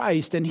receive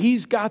Christ, and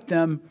he's got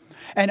them.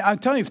 And I'm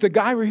telling you, if the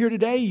guy were here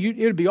today,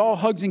 it would be all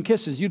hugs and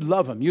kisses. You'd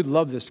love him. You'd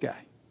love this guy.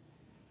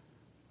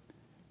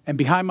 And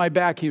behind my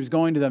back, he was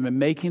going to them and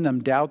making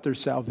them doubt their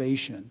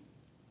salvation.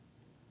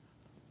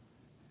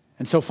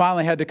 And so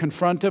finally I had to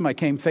confront him. I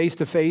came face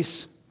to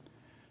face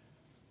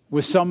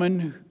with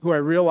someone who I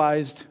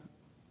realized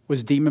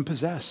was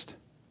demon-possessed.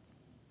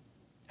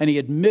 And he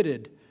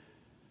admitted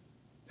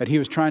that he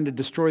was trying to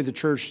destroy the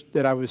church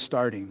that I was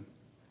starting.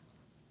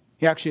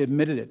 He actually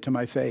admitted it to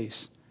my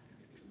face.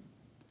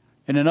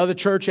 In another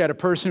church, I had a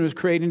person who was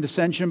creating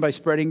dissension by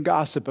spreading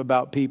gossip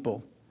about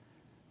people.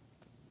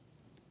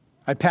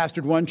 I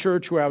pastored one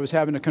church where I was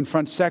having to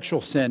confront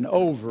sexual sin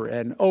over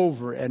and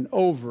over and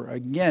over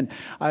again.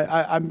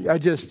 I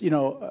just,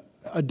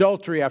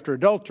 adultery after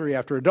adultery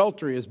after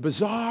adultery is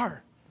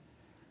bizarre.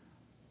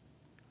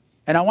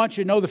 And I want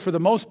you to know that for the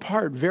most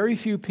part, very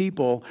few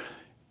people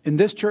in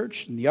this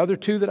church and the other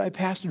two that I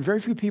pastored, very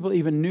few people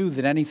even knew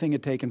that anything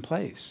had taken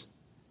place.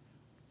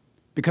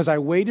 Because I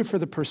waited for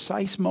the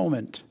precise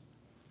moment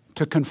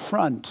to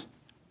confront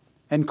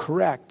and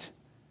correct,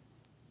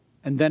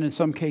 and then in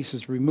some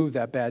cases remove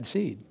that bad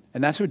seed.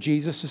 And that's what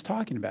Jesus is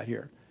talking about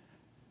here.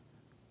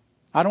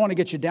 I don't want to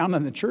get you down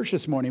on the church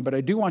this morning, but I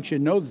do want you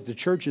to know that the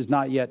church is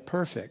not yet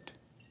perfect.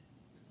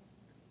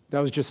 That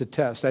was just a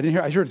test.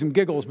 I heard some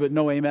giggles, but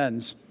no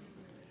amens.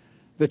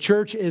 The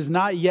church is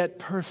not yet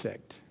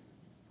perfect.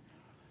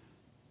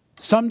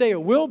 Someday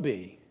it will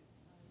be.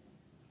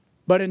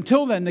 But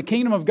until then, the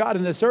kingdom of God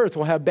in this earth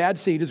will have bad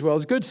seed as well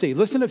as good seed.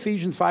 Listen to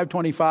Ephesians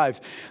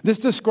 5:25. This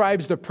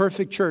describes the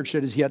perfect church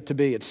that is yet to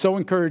be. It's so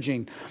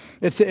encouraging.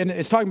 It's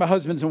talking about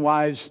husbands and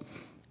wives,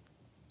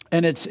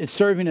 and it's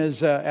serving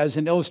as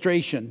an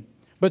illustration.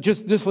 But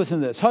just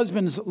listen to this.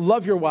 Husbands,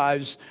 love your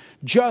wives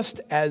just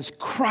as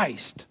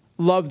Christ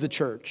loved the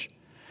church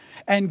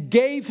and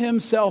gave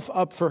himself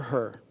up for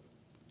her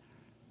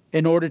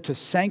in order to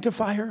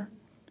sanctify her,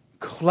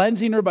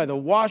 cleansing her by the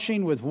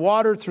washing with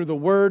water through the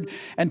word,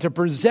 and to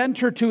present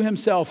her to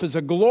himself as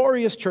a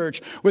glorious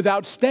church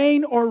without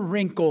stain or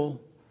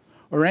wrinkle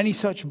or any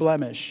such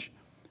blemish,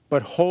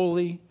 but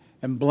holy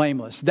and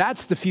blameless.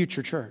 That's the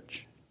future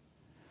church.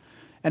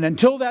 And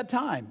until that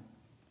time,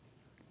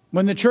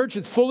 when the church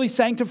is fully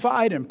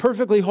sanctified and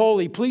perfectly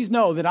holy, please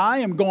know that I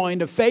am going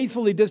to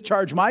faithfully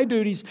discharge my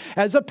duties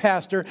as a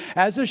pastor,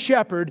 as a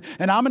shepherd,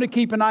 and I'm going to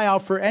keep an eye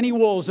out for any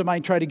wolves that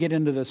might try to get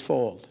into this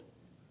fold.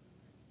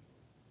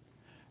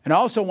 And I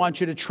also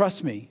want you to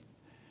trust me.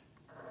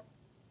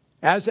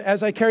 As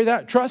I carry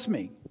that, trust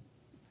me.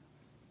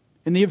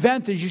 In the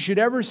event that you should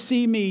ever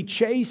see me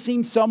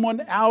chasing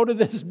someone out of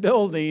this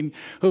building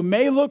who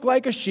may look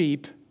like a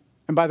sheep,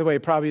 and by the way,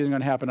 it probably isn't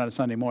going to happen on a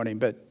Sunday morning,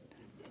 but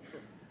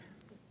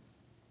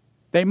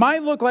they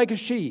might look like a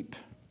sheep,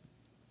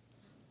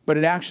 but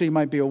it actually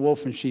might be a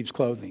wolf in sheep's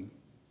clothing.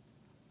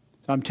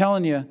 So I'm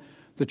telling you,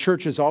 the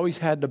church has always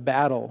had to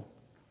battle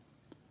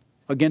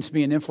against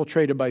being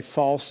infiltrated by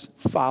false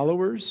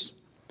followers.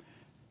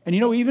 And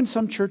even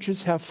some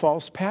churches have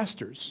false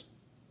pastors.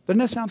 Doesn't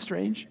that sound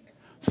strange?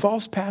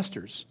 False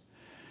pastors.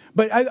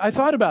 But I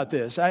thought about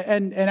this,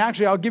 and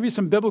actually I'll give you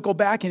some biblical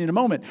backing in a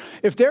moment.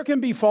 If there can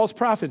be false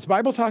prophets, the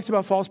Bible talks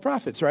about false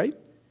prophets, right?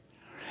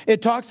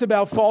 It talks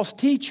about false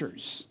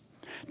teachers.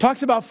 It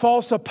talks about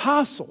false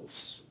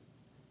apostles.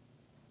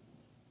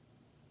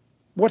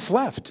 What's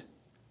left?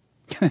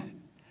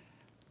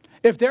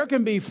 If there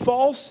can be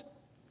false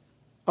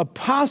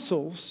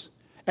apostles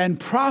and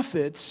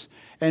prophets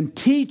and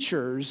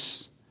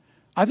teachers,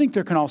 I think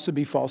there can also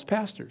be false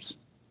pastors.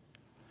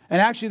 And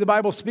actually the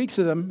Bible speaks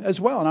of them as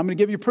well. And I'm going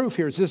to give you proof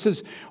here. This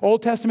is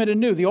Old Testament and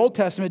New. The Old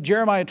Testament,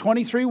 Jeremiah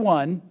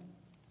 23:1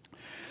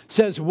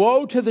 says,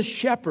 "Woe to the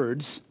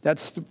shepherds,"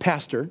 that's the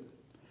pastor,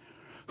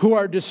 "who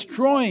are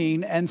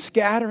destroying and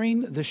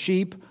scattering the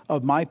sheep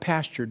of my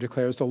pasture,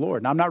 declares the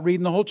Lord." Now I'm not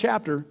reading the whole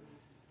chapter,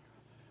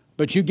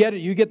 but you get it.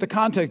 You get the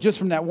context just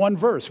from that one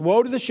verse.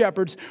 Woe to the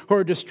shepherds who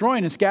are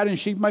destroying and scattering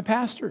sheep of my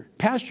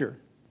pasture.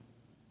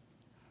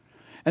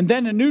 And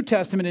then in the New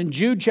Testament, in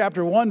Jude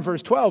chapter 1,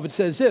 verse 12, it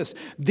says this: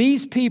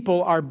 "These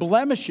people are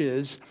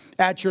blemishes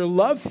at your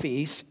love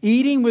feasts,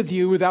 eating with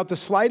you without the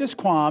slightest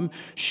qualm,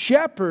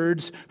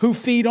 shepherds who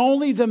feed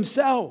only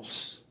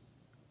themselves.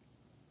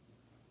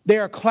 They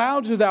are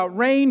clouds without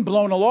rain,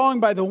 blown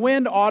along by the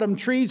wind, autumn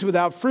trees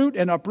without fruit,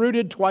 and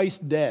uprooted, twice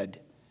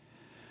dead."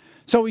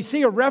 So we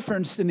see a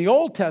reference in the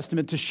Old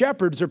Testament to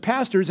shepherds or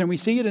pastors, and we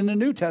see it in the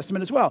New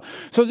Testament as well.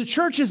 So the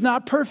church is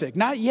not perfect,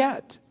 not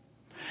yet.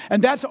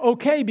 And that's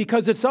okay,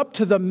 because it's up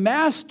to the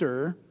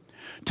master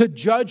to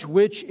judge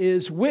which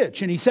is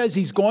which. And he says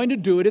he's going to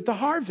do it at the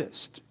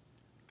harvest.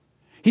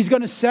 He's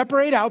going to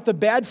separate out the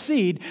bad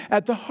seed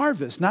at the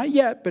harvest. Not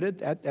yet, but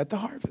at the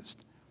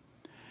harvest.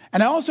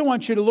 And I also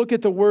want you to look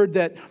at the word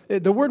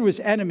the word was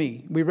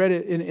enemy. We read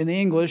it in the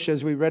English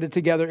as we read it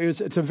together.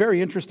 It's a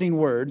very interesting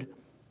word.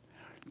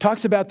 It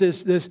talks about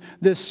this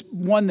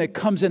one that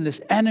comes in,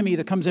 this enemy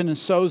that comes in and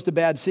sows the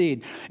bad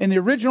seed. In the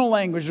original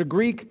language, the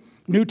Greek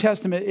New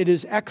Testament, it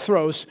is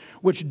echthros,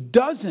 which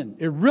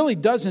really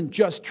doesn't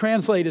just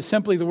translate as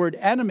simply the word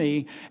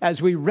enemy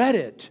as we read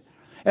it.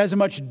 It has a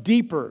much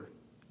deeper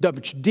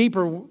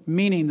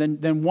meaning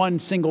than one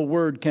single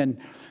word can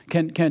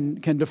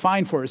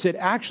define for us. It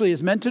actually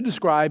is meant to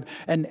describe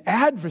an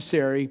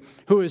adversary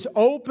who is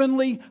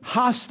openly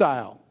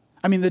hostile.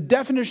 I mean, the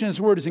definition of this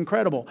word is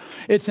incredible.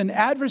 It's an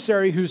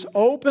adversary who's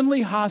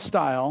openly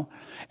hostile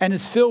and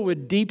is filled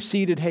with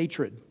deep-seated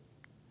hatred.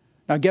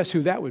 Now, guess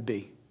who that would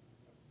be?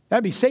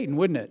 That'd be Satan,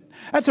 wouldn't it?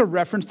 That's a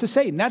reference to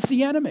Satan. That's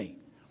the enemy.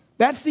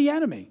 That's the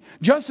enemy.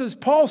 Just as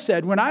Paul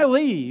said, when I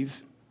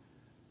leave,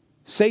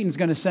 Satan's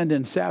going to send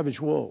in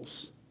savage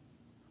wolves.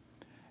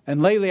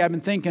 And lately I've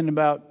been thinking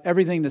about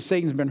everything that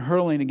Satan's been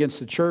hurling against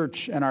the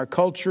church and our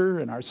culture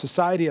and our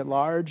society at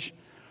large.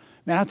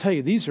 Man, I'll tell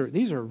you, these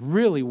are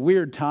really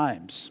weird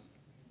times.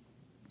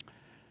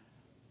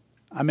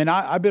 I mean,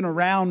 I've been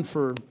around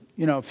for,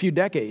 a few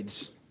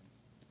decades.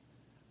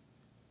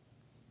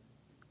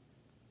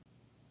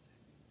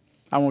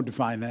 I won't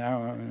define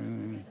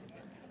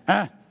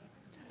that.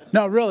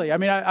 No, really.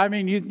 I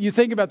mean, you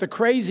think about the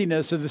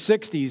craziness of the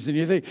 60s, and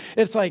you think,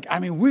 it's like,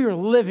 we are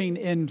living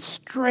in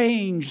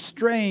strange,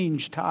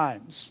 strange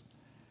times.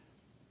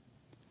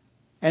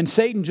 And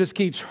Satan just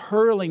keeps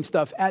hurling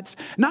stuff at,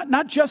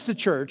 not just the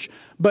church,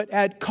 but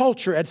at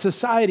culture, at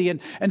society.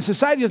 And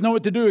society doesn't know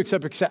what to do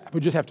except accept.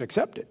 We just have to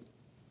accept it.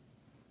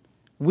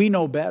 We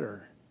know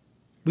better.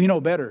 We know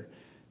better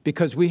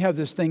because we have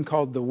this thing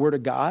called the Word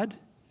of God,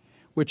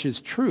 which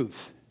is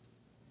truth.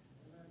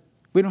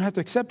 We don't have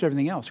to accept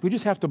everything else. We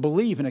just have to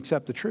believe and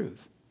accept the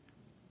truth.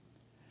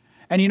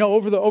 And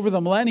over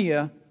the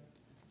millennia,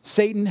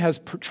 Satan has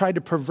tried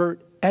to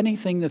pervert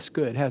anything that's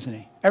good, hasn't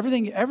he?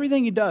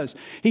 Everything he does.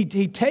 He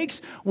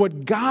takes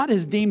what God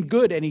has deemed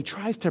good and he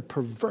tries to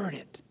pervert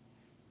it.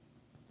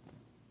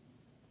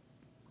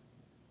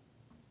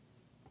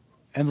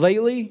 And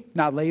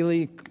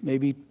maybe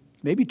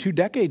 2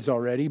 decades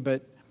already,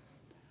 but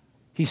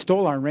he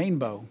stole our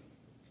rainbow.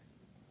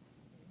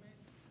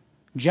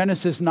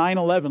 Genesis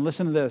 9:11,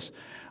 listen to this.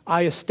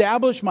 I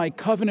establish my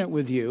covenant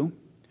with you.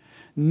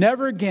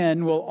 Never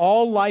again will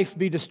all life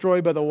be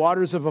destroyed by the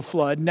waters of a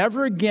flood.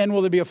 Never again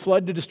will there be a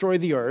flood to destroy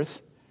the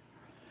earth.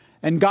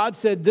 And God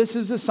said, this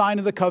is the sign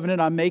of the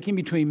covenant I'm making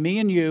between me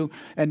and you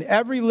and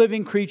every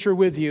living creature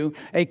with you,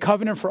 a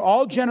covenant for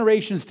all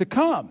generations to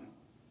come.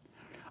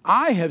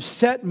 I have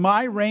set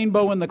my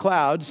rainbow in the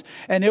clouds,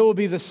 and it will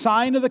be the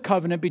sign of the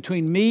covenant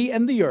between me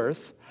and the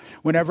earth.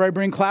 Whenever I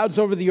bring clouds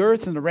over the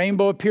earth and the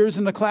rainbow appears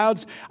in the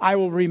clouds, I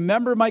will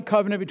remember my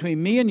covenant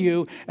between me and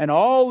you and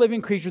all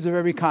living creatures of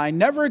every kind.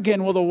 Never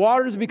again will the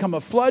waters become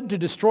a flood to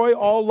destroy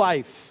all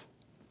life.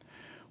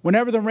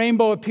 Whenever the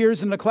rainbow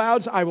appears in the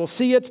clouds, I will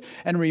see it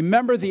and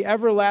remember the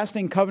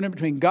everlasting covenant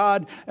between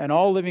God and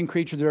all living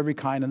creatures of every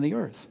kind on the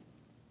earth.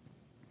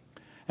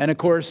 And of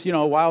course,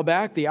 a while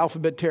back, the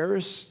alphabet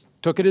terrorists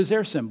took it as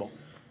their symbol.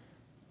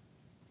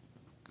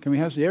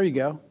 There you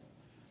go.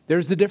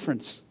 There's the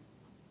difference.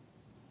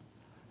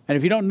 And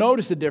if you don't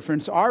notice the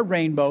difference, our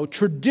rainbow,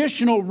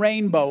 traditional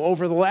rainbow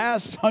over the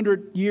last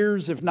 100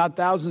 years, if not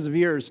thousands of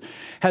years,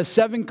 has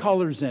 7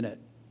 colors in it.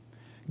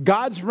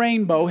 God's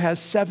rainbow has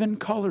 7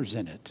 colors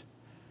in it.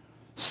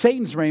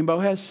 Satan's rainbow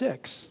has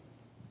 6.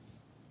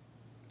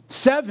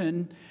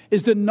 7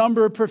 is the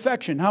number of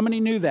perfection. How many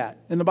knew that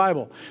in the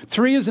Bible?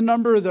 3 is the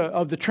number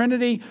of the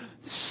Trinity.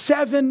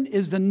 7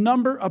 is the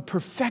number of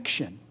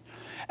perfection.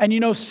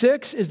 And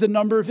 6 is the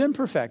number of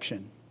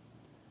imperfection.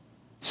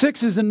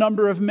 6 is the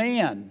number of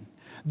man.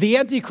 The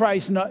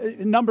Antichrist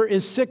number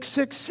is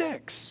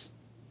 666.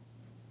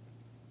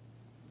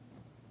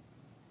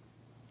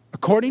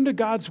 According to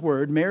God's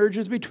word, marriage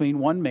is between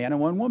one man and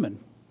one woman.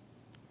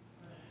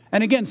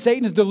 And again,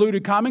 Satan has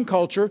deluded common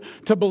culture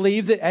to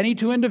believe that any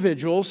 2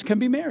 individuals can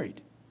be married.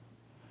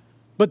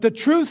 But the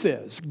truth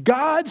is,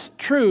 God's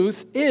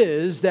truth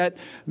is that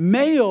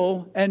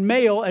male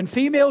and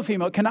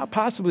female cannot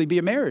possibly be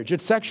a marriage.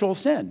 It's sexual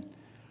sin.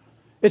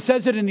 It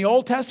says it in the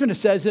Old Testament. It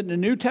says it in the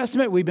New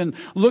Testament. We've been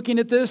looking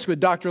at this with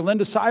Dr.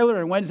 Linda Seiler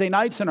on Wednesday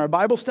nights in our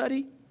Bible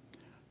study.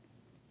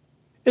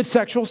 It's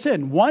sexual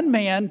sin. One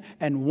man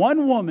and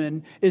one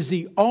woman is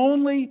the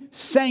only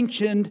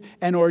sanctioned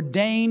and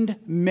ordained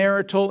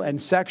marital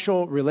and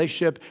sexual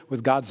relationship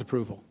with God's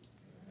approval.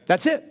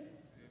 That's it.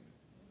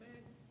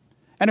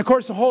 And of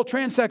course, the whole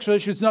transsexual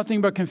issue is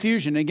nothing but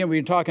confusion. And again, we've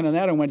been talking on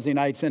that on Wednesday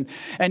nights.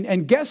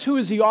 And guess who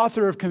is the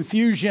author of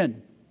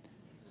confusion?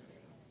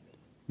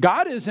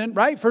 God isn't,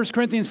 right? 1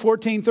 Corinthians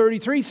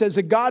 14:33 says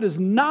that God is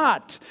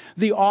not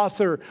the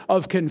author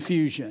of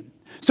confusion.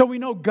 So we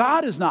know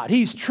God is not.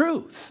 He's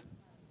truth.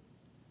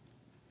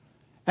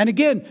 And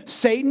again,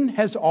 Satan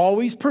has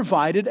always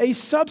provided a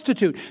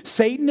substitute.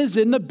 Satan is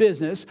in the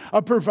business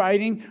of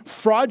providing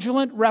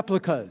fraudulent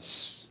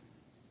replicas.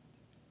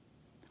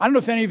 I don't know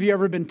if any of you have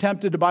ever been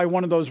tempted to buy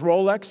one of those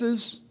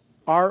Rolexes,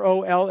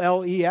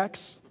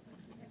 Rollex.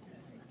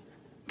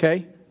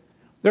 Okay?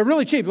 They're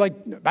really cheap.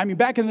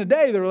 Back in the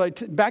day,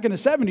 back in the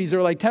 70s, they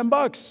were like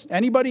 $10.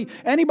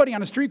 Anybody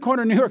on a street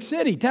corner in New York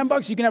City,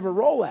 $10, you can have a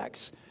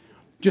Rolex.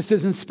 Just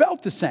isn't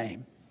spelt the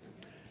same.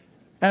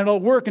 And it'll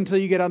work until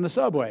you get on the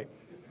subway.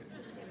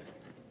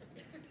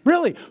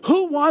 Really,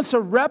 who wants a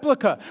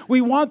replica?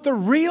 We want the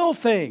real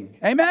thing.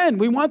 Amen.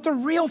 We want the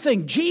real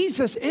thing.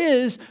 Jesus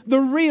is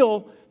the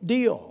real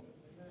deal.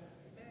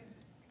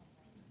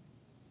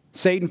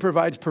 Satan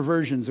provides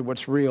perversions of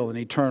what's real and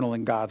eternal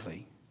and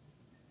godly.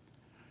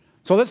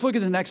 So let's look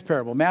at the next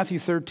parable, Matthew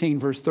 13,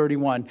 verse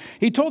 31.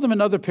 He told them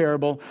another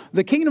parable.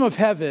 The kingdom of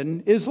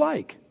heaven is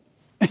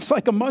it's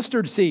like a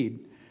mustard seed,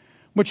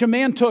 which a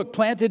man took,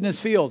 planted in his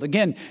field.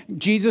 Again,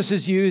 Jesus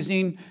is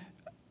using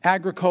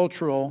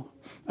agricultural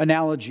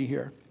analogy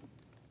here.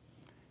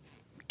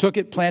 Took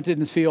it, planted in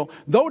his field.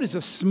 Though it is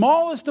the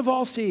smallest of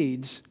all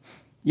seeds,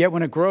 yet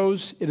when it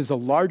grows, it is the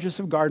largest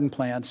of garden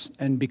plants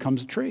and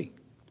becomes a tree,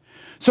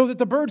 so that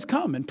the birds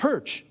come and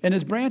perch in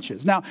his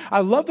branches. Now, I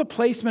love the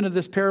placement of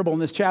this parable in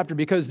this chapter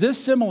because this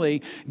simile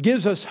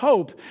gives us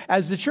hope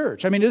as the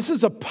church. I mean, this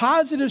is a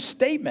positive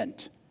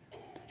statement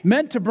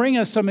meant to bring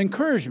us some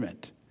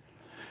encouragement.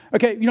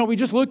 Okay, we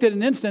just looked at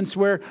an instance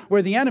where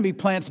the enemy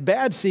plants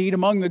bad seed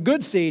among the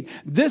good seed.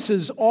 This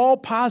is all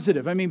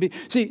positive. I mean,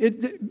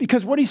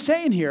 because what he's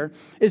saying here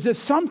is that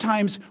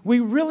sometimes we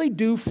really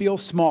do feel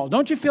small.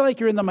 Don't you feel like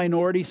you're in the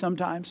minority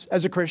sometimes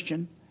as a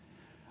Christian?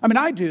 I mean,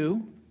 I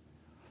do.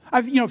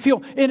 I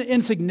feel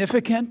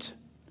insignificant.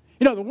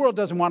 The world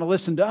doesn't want to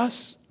listen to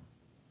us.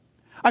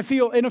 I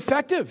feel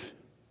ineffective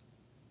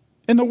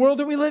in the world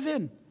that we live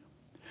in.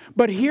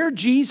 But here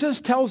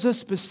Jesus tells us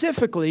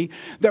specifically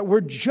that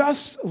we're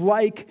just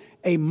like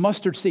a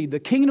mustard seed. The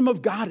kingdom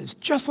of God is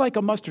just like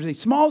a mustard seed,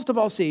 smallest of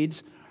all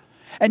seeds.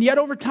 And yet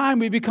over time,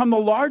 we become the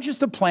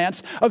largest of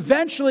plants.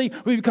 Eventually,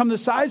 we become the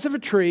size of a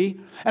tree.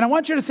 And I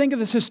want you to think of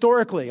this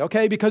historically,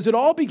 okay? Because it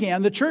all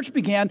began, the church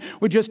began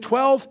with just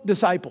 12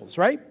 disciples,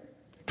 right?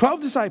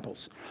 12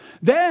 disciples.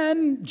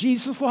 Then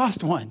Jesus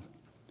lost one.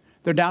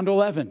 They're down to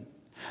 11.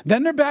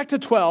 Then they're back to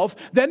 12.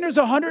 Then there's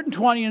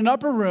 120 in an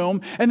upper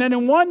room. And then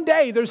in one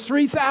day, there's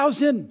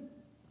 3,000.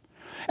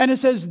 And it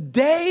says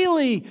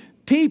daily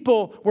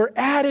people were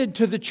added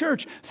to the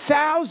church.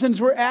 Thousands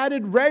were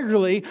added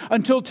regularly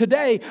until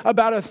today.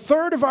 About a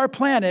third of our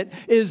planet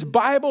is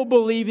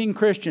Bible-believing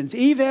Christians,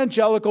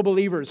 evangelical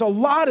believers. A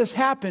lot has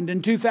happened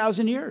in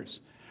 2,000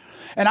 years.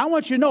 And I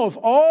want you to know, of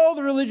all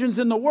the religions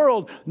in the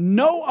world,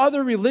 no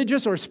other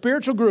religious or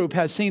spiritual group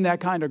has seen that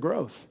kind of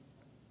growth.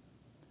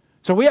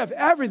 So we have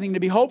everything to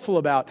be hopeful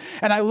about.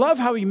 And I love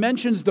how he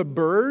mentions the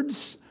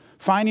birds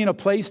finding a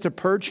place to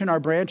perch in our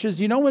branches.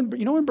 You know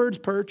when birds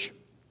perch?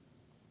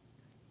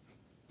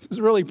 This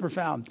is really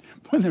profound.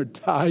 When they're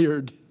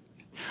tired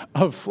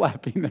of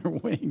flapping their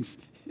wings.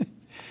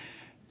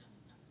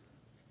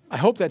 I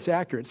hope that's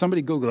accurate.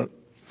 Somebody Google it.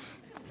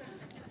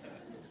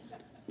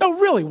 No,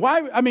 really.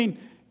 Why? I mean,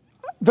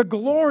 the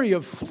glory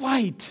of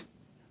flight.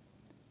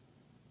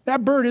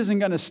 That bird isn't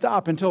going to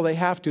stop until they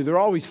have to. They're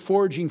always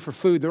foraging for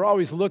food. They're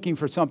always looking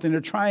for something.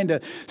 They're trying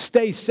to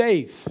stay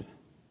safe.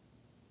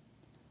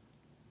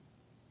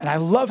 And I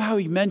love how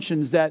he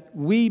mentions that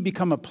we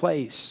become a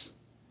place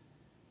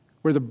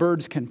where the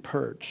birds can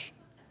perch.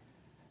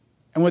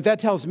 And what that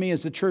tells me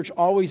is the church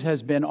always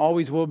has been,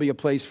 always will be a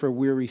place for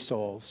weary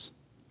souls.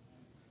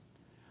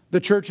 The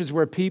church is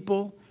where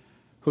people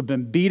who have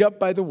been beat up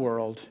by the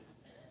world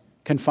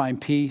can find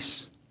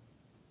peace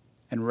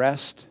and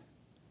rest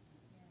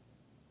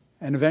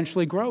and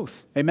eventually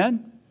growth.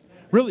 Amen?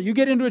 Really, you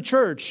get into a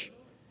church,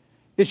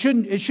 it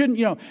shouldn't,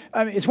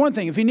 I mean, it's one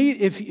thing.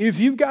 If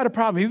you've got a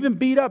problem, if you've been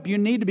beat up, you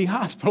need to be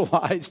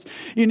hospitalized.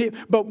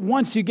 But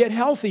once you get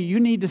healthy, you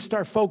need to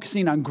start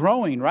focusing on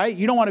growing, right?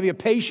 You don't want to be a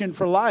patient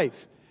for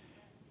life.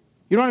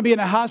 You don't want to be in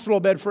a hospital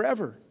bed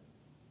forever.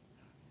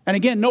 And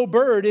again, though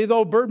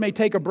a bird may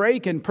take a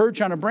break and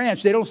perch on a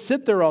branch, they don't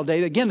sit there all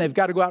day. Again, they've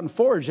got to go out and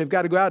forage. They've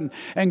got to go out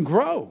and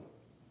grow.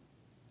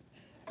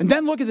 And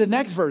then look at the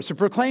next verse. It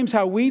proclaims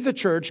how we, the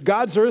church,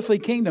 God's earthly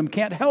kingdom,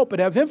 can't help but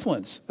have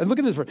influence. And look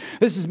at this verse.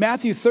 This is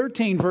Matthew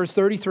 13, verse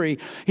 33.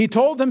 He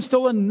told them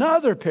still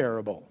another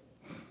parable.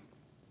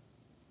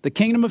 The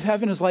kingdom of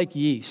heaven is like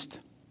yeast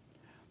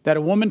that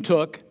a woman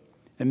took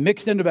and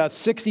mixed into about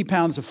 60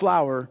 pounds of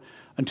flour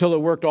until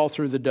it worked all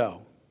through the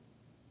dough.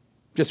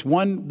 Just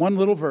one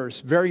little verse,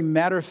 very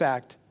matter of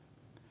fact.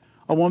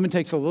 A woman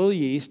takes a little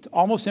yeast,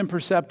 almost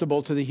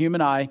imperceptible to the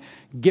human eye,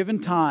 given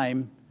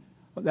time.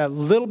 That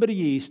little bit of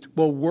yeast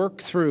will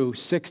work through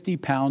 60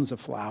 pounds of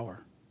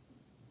flour.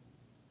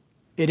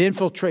 It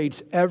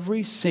infiltrates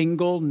every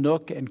single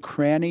nook and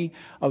cranny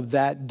of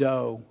that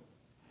dough.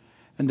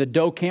 And the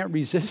dough can't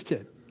resist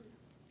it.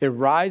 It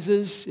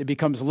rises, it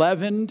becomes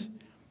leavened,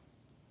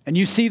 and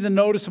you see the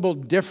noticeable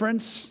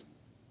difference.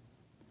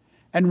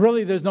 And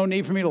really, there's no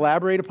need for me to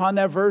elaborate upon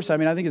that verse. I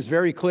mean, I think it's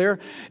very clear.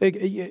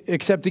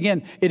 Except,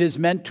 again, it is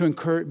meant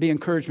to be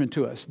encouragement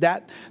to us.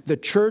 That the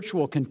church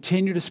will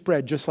continue to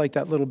spread just like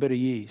that little bit of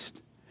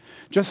yeast.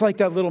 Just like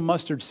that little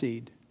mustard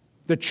seed.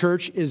 The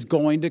church is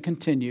going to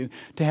continue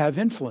to have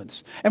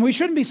influence. And we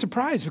shouldn't be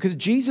surprised because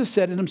Jesus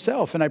said it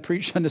himself. And I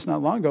preached on this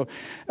not long ago.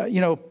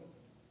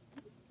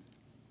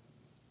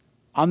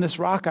 On this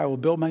rock I will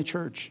build my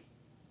church.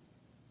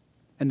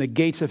 And the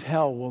gates of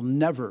hell will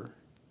never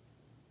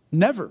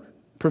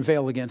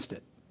prevail against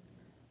it.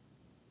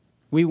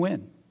 We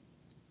win.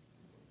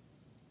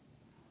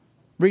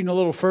 Reading a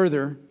little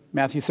further,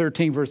 Matthew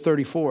 13, verse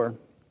 34.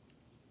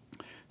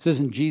 This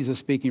isn't Jesus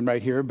speaking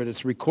right here, but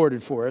it's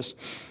recorded for us.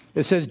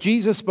 It says,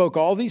 Jesus spoke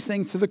all these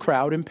things to the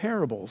crowd in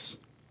parables.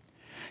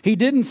 He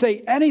didn't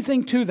say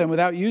anything to them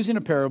without using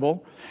a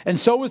parable, and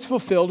so was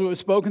fulfilled what was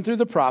spoken through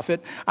the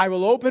prophet. I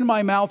will open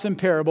my mouth in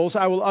parables.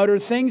 I will utter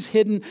things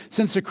hidden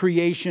since the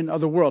creation of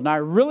the world. Now, I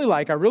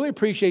really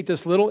appreciate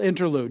this little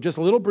interlude, just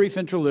a little brief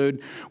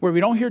interlude where we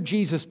don't hear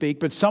Jesus speak,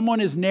 but someone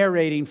is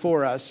narrating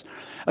for us.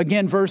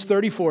 Again, verse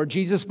 34,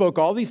 Jesus spoke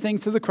all these things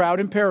to the crowd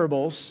in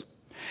parables,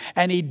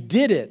 and he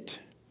did it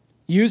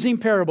using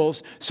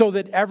parables so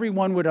that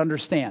everyone would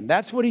understand.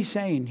 That's what he's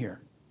saying here.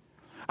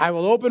 I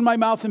will open my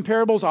mouth in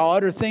parables. I'll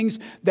utter things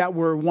that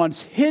were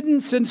once hidden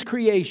since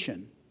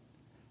creation.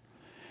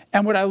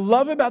 And what I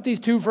love about these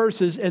two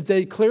verses is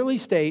they clearly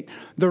state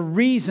the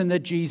reason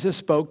that Jesus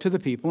spoke to the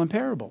people in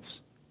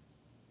parables.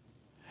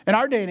 In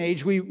our day and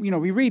age, we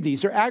read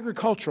these. They're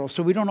agricultural,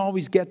 so we don't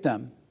always get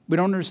them. We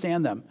don't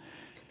understand them.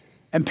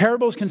 And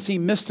parables can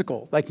seem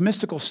mystical, like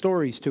mystical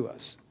stories to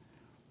us.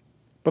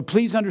 But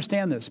please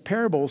understand this.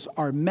 Parables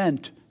are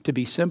meant to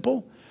be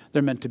simple.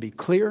 They're meant to be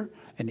clear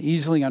and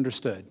easily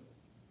understood.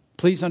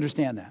 Please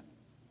understand that.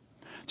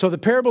 So the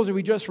parables that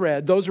we just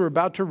read, those we're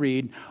about to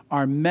read,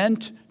 are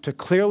meant to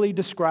clearly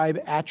describe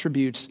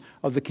attributes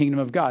of the kingdom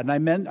of God.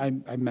 And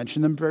I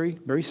mentioned them very,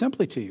 very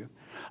simply to you.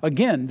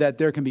 Again, that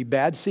there can be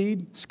bad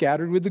seed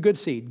scattered with the good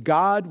seed.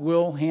 God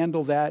will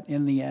handle that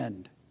in the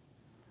end.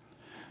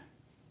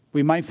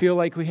 We might feel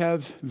like we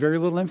have very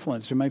little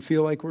influence. We might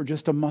feel like we're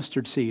just a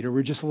mustard seed or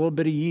we're just a little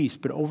bit of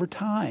yeast. But over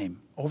time,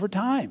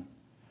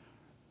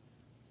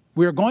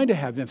 we are going to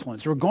have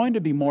influence. We're going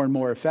to be more and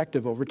more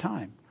effective over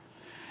time.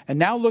 And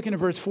now looking at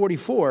verse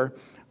 44,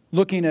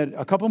 looking at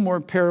a couple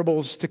more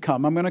parables to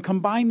come. I'm going to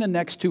combine the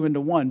next two into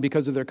one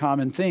because of their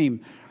common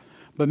theme.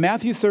 But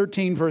Matthew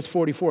 13, verse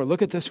 44,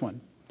 look at this one.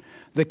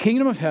 The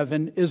kingdom of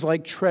heaven is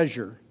like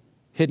treasure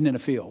hidden in a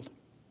field.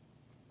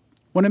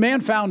 When a man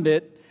found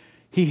it,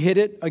 he hid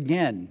it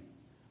again.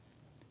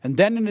 And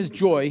then in his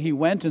joy, he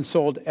went and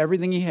sold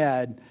everything he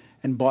had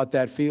and bought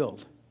that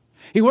field.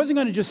 He wasn't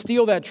going to just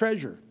steal that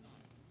treasure.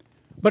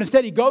 But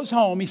instead, he goes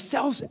home, he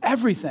sells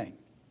everything,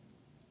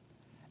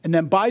 and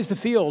then buys the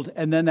field,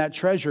 and then that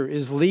treasure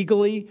is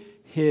legally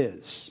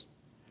his.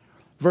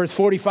 Verse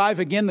 45,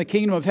 again, the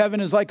kingdom of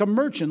heaven is like a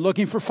merchant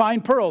looking for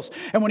fine pearls.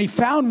 And when he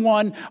found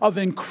one of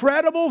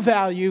incredible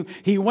value,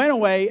 he went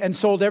away and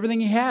sold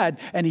everything he had,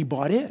 and he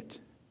bought it.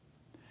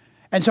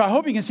 And so I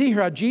hope you can see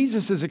here how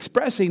Jesus is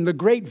expressing the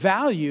great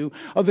value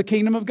of the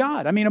kingdom of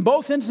God. I mean, in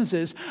both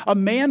instances, a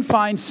man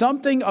finds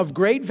something of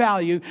great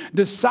value,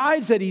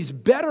 decides that he's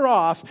better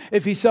off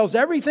if he sells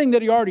everything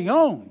that he already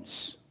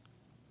owns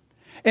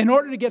in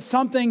order to get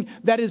something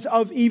that is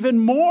of even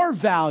more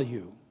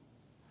value.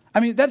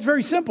 I mean, that's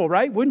very simple,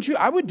 right? Wouldn't you?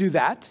 I would do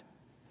that.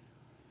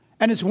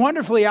 And it's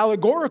wonderfully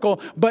allegorical,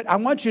 but I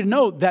want you to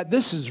know that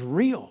this is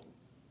real.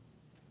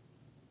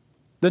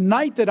 The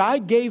night that I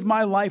gave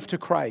my life to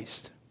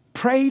Christ,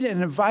 prayed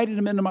and invited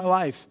him into my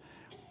life,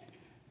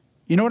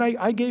 you know what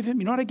I gave him?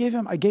 You know what I gave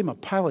him? I gave him a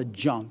pile of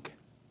junk.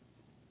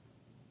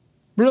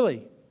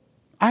 Really.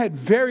 I had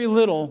very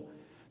little.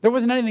 There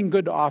wasn't anything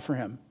good to offer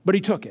him, but he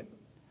took it.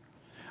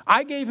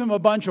 I gave him a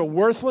bunch of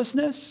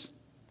worthlessness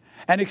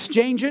and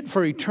exchanged it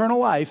for eternal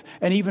life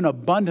and even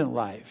abundant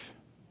life.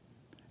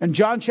 And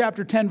John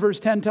chapter 10, verse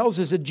 10 tells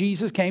us that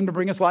Jesus came to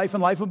bring us life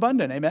and life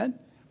abundant. Amen?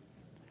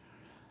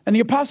 And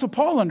the Apostle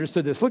Paul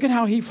understood this. Look at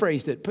how he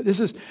phrased it. This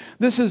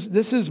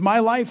is my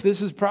life.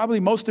 This is probably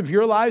most of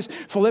your lives.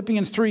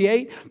 Philippians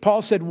 3:8,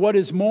 Paul said, what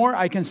is more,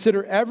 I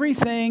consider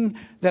everything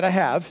that I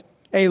have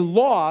a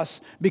loss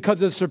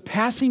because of the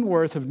surpassing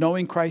worth of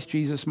knowing Christ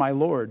Jesus my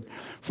Lord,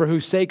 for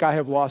whose sake I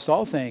have lost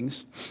all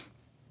things.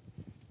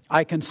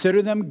 I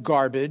consider them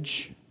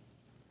garbage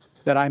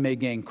that I may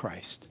gain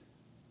Christ.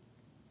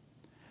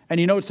 And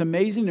you know, it's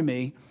amazing to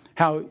me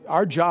how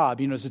our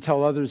job, is to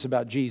tell others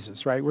about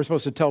Jesus, right? We're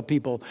supposed to tell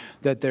people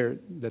that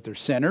they're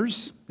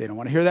sinners. They don't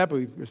want to hear that, but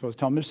we're supposed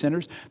to tell them they're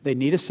sinners. They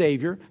need a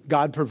Savior.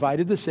 God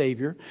provided the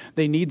Savior.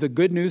 They need the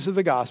good news of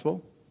the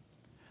gospel.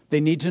 They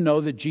need to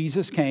know that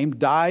Jesus came,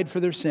 died for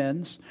their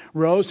sins,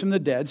 rose from the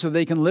dead so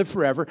they can live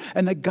forever,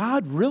 and that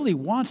God really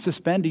wants to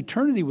spend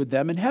eternity with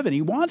them in heaven.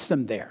 He wants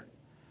them there.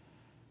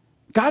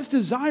 God's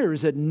desire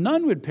is that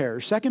none would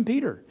perish, 2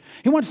 Peter.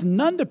 He wants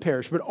none to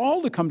perish, but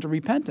all to come to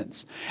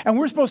repentance. And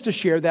we're supposed to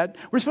share that.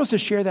 We're supposed to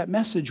share that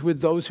message with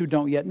those who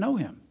don't yet know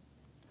him.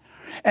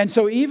 And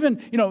so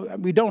even,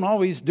 we don't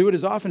always do it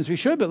as often as we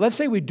should, but let's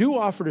say we do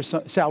offer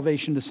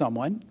salvation to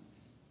someone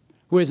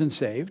who isn't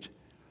saved.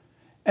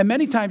 And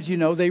many times,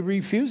 they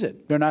refuse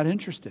it. They're not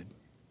interested.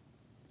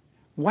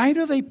 Why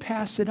do they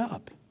pass it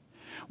up?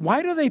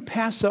 Why do they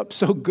pass up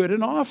so good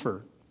an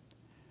offer?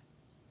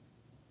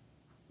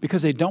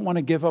 Because they don't want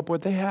to give up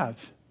what they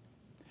have.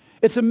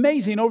 It's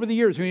amazing over the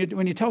years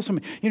when you tell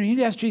someone, you need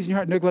to ask Jesus in your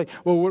heart, and they're like,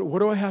 well, what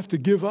do I have to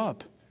give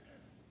up?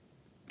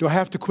 Do I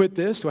have to quit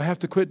this? Do I have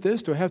to quit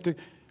this? Do I have to?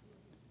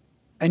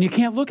 And you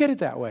can't look at it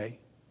that way.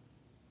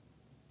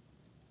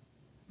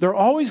 They're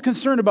always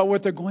concerned about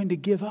what they're going to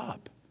give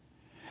up.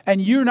 And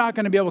you're not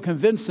going to be able to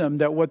convince them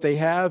that what they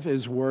have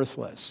is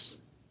worthless.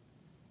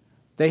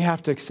 They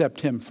have to accept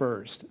him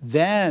first.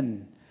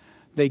 Then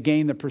they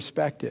gain the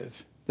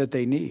perspective that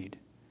they need.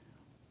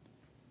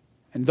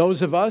 And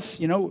those of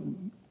us,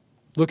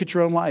 look at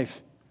your own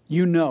life.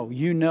 You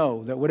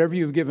know that whatever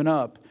you've given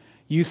up,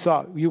 you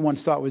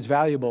once thought was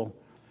valuable,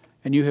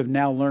 and you have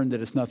now learned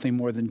that it's nothing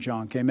more than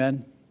junk.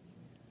 Amen?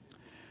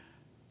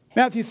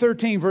 Matthew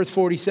 13, verse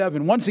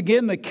 47. Once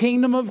again, the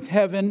kingdom of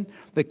heaven,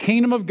 the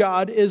kingdom of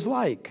God it's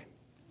like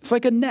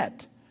a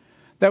net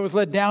that was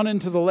let down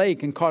into the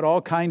lake and caught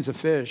all kinds of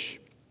fish.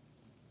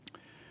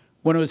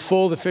 When it was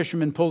full, the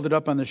fishermen pulled it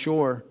up on the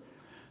shore.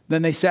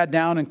 Then they sat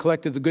down and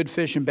collected the good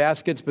fish in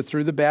baskets, but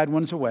threw the bad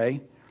ones away.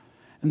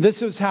 And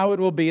this is how it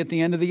will be at the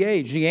end of the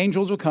age. The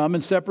angels will come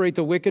and separate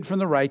the wicked from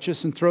the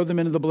righteous and throw them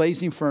into the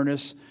blazing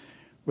furnace,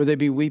 where they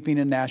be weeping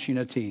and gnashing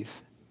of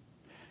teeth.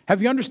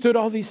 Have you understood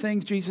all these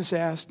things? Jesus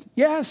asked.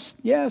 Yes,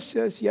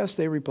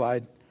 they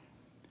replied.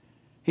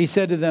 He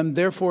said to them,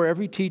 therefore,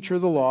 every teacher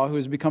of the law who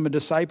has become a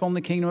disciple in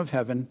the kingdom of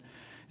heaven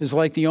is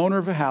like the owner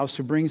of a house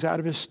who brings out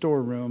of his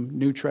storeroom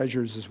new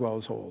treasures as well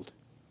as old.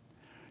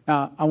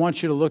 Now, I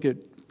want you to look at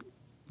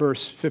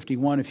verse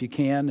 51 if you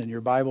can, in your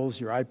Bibles,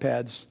 your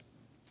iPads,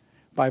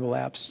 Bible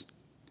apps.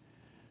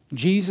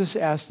 Jesus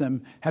asked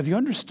them, have you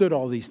understood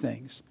all these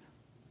things?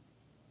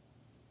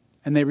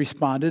 And they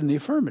responded in the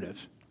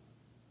affirmative.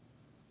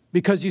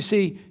 Because you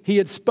see, he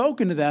had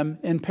spoken to them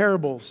in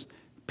parables.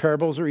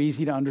 Parables are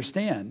easy to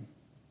understand.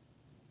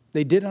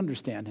 They did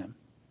understand him.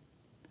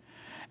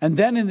 And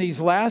then in this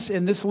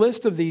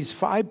list of these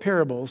 5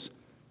 parables,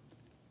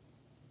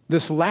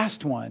 this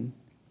last one,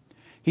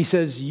 he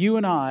says, you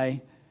and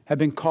I have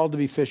been called to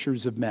be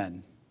fishers of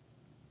men.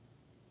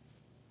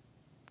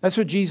 That's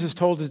what Jesus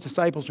told his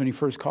disciples when he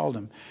first called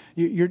them.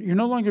 You're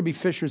no longer going to be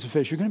fishers of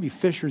fish. You're going to be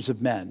fishers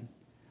of men.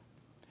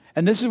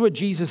 And this is what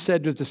Jesus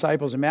said to his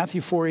disciples in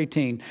Matthew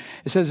 4:18.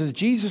 It says, as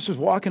Jesus was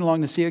walking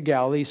along the Sea of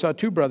Galilee, he saw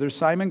 2 brothers,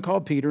 Simon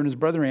called Peter and his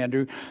brother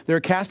Andrew. They were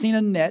casting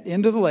a net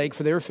into the lake,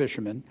 for they were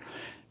fishermen.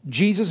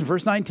 Jesus, in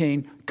verse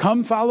 19,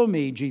 come follow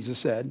me, Jesus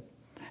said,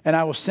 and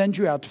I will send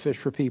you out to fish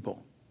for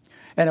people.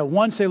 And at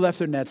once they left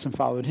their nets and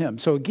followed him.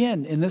 So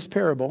again, in this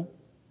parable,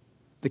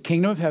 the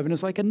kingdom of heaven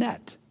is like a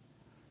net.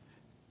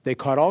 They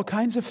caught all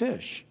kinds of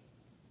fish.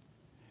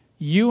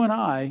 You and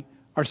I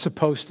are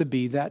supposed to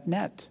be that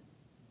net.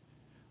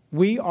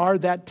 We are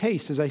that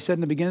taste, as I said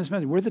in the beginning of this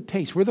message. We're the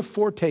taste. We're the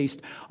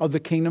foretaste of the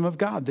kingdom of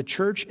God. The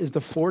church is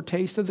the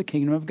foretaste of the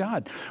kingdom of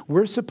God.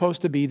 We're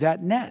supposed to be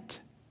that net.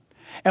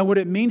 And what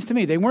it means to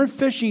me, they weren't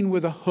fishing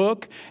with a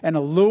hook and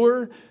a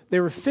lure. They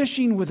were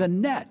fishing with a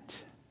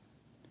net,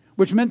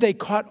 which meant they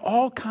caught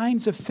all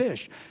kinds of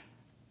fish,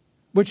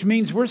 which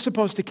means we're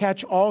supposed to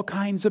catch all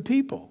kinds of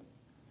people.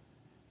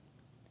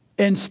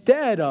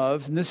 Instead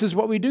of, and this is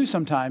what we do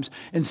sometimes,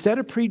 instead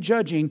of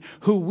prejudging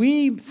who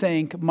we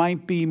think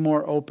might be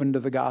more open to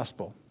the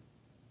gospel.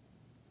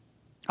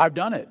 I've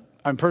done it.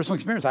 I'm personal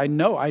experience. I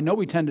know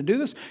we tend to do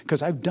this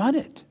because I've done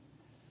it.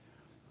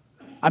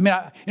 I mean,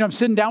 I'm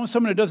sitting down with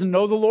someone who doesn't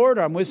know the Lord,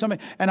 or I'm with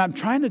somebody, and I'm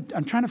trying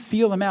to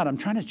feel them out. I'm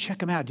trying to check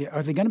them out.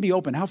 Are they going to be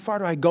open? How far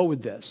do I go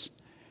with this?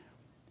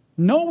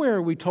 Nowhere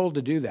are we told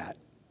to do that.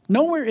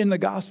 Nowhere in the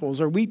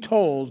Gospels are we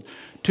told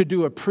to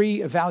do a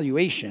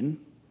pre-evaluation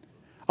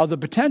of the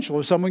potential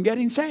of someone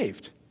getting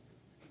saved.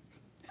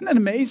 Isn't that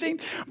amazing?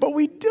 But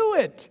we do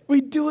it.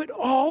 We do it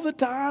all the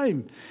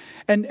time.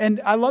 And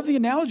I love the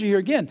analogy here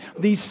again.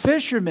 These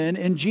fishermen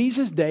in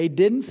Jesus' day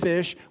didn't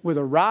fish with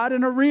a rod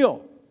and a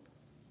reel.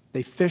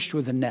 They fished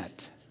with a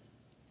net.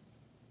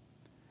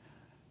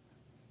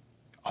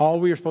 All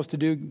we are supposed to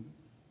do,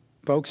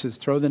 folks, is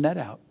throw the net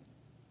out.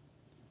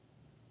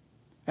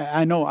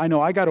 I know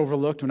I got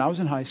overlooked when I was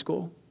in high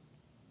school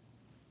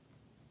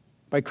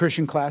by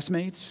Christian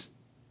classmates.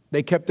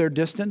 They kept their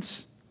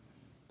distance.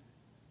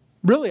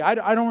 Really, I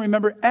don't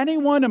remember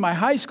anyone in my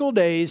high school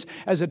days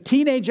as a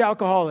teenage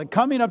alcoholic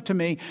coming up to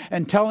me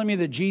and telling me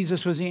that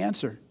Jesus was the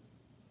answer.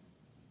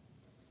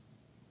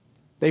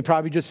 They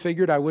probably just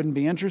figured I wouldn't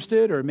be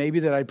interested, or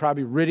maybe that I'd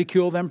probably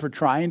ridicule them for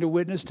trying to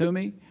witness to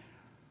me.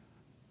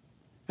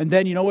 And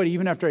then, you know what,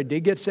 even after I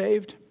did get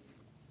saved,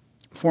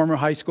 former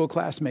high school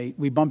classmate,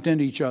 we bumped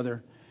into each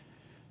other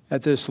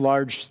at this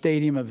large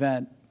stadium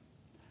event.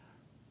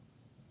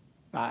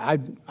 I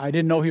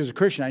didn't know he was a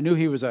Christian. I knew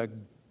he was a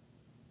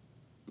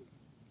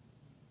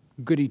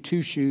goody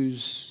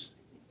two-shoes.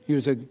 He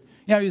was a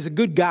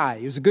good guy.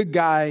 He was a good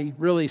guy,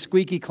 really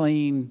squeaky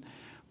clean.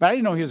 But I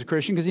didn't know he was a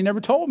Christian because he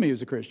never told me he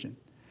was a Christian.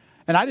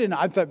 And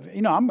I thought,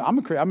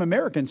 I'm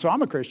American, so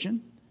I'm a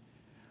Christian.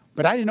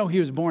 But I didn't know he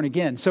was born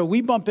again. So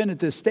we bump in at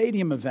this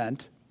stadium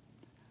event,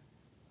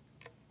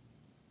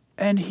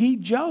 and he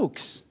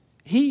jokes.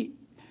 He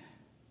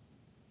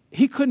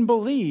couldn't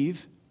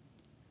believe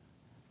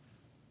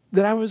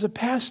that I was a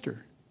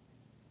pastor.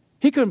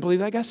 He couldn't believe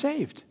I got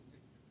saved.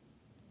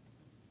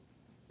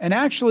 And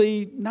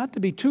actually, not to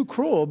be too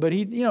cruel, but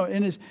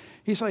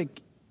he's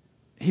like,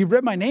 he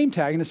read my name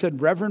tag and it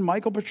said Reverend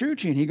Michael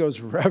Petrucci, and he goes,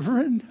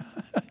 Reverend,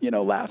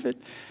 laughing.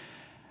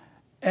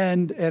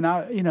 And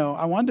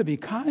I wanted to be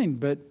kind,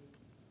 but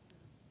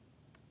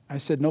I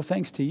said, no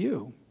thanks to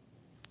you.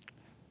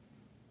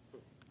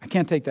 I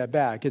can't take that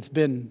back. It's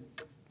been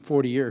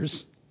 40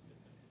 years.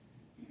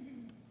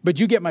 But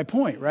you get my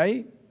point,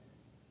 right?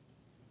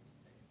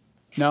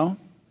 No?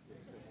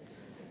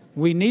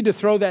 We need to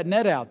throw that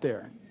net out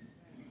there.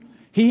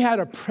 He had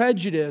a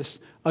prejudice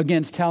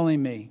against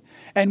telling me.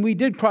 And we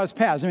did cross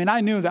paths. I mean, I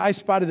knew that I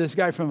spotted this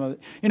guy from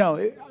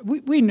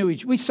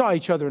we saw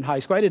each other in high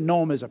school. I didn't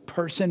know him as a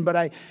person,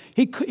 but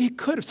he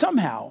could have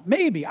somehow,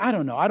 maybe, I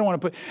don't know. I don't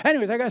want to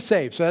anyways, I got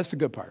saved, so that's the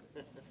good part.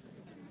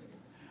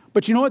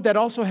 But you know what? That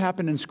also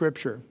happened in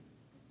Scripture.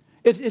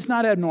 It's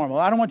not abnormal.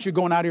 I don't want you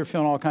going out here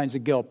feeling all kinds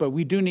of guilt, but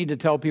we do need to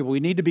tell people we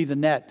need to be the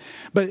net.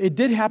 But it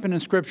did happen in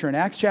Scripture. In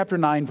Acts chapter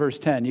 9, verse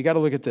 10, you got to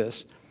look at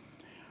this.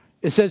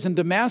 It says, in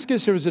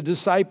Damascus there was a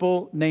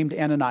disciple named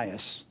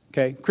Ananias,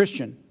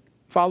 Christian,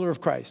 follower of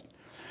Christ.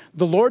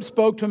 The Lord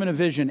spoke to him in a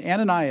vision.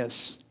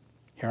 Ananias,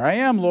 here I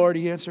am, Lord,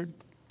 he answered.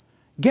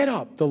 Get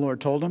up, the Lord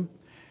told him.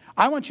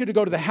 I want you to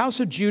go to the house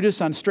of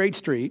Judas on Straight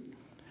Street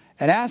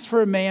and ask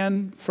for a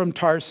man from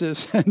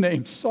Tarsus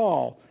named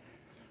Saul,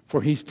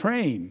 for he's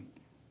praying.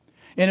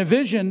 In a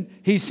vision,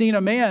 he's seen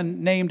a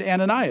man named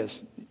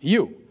Ananias.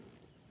 You.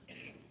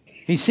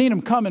 He's seen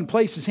him come and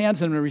place his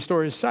hands on him to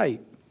restore his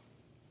sight.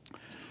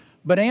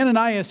 But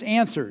Ananias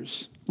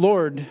answers,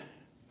 Lord,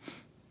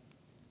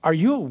 are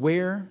you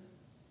aware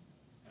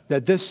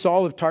that this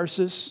Saul of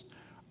Tarsus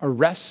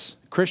arrests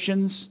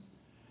Christians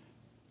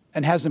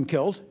and has them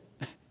killed?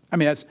 I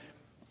mean,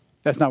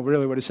 that's not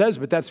really what it says,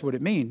 but that's what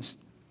it means.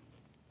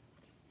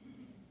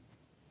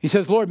 He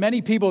says, Lord,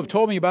 many people have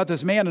told me about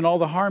this man and all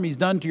the harm he's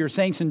done to your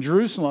saints in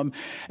Jerusalem,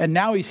 and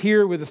now he's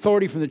here with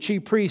authority from the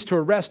chief priest to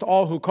arrest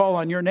all who call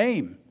on your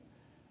name.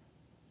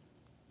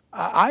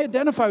 I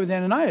identify with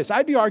Ananias.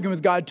 I'd be arguing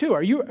with God too.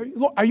 Are you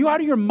out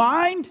of your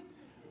mind?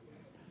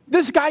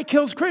 This guy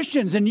kills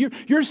Christians, and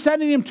you're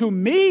sending him to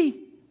me?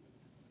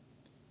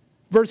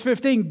 Verse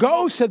 15,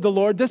 go, said the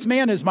Lord, this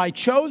man is my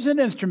chosen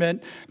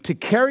instrument to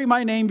carry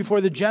my name before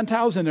the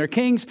Gentiles and their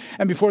kings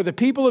and before the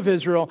people of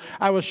Israel.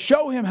 I will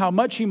show him how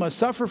much he must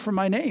suffer for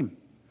my name.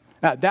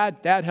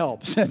 That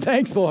helps.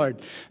 Thanks,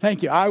 Lord.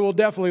 Thank you. I will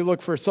definitely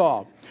look for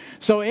Saul.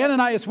 So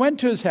Ananias went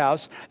to his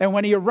house, and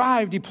when he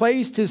arrived, he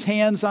placed his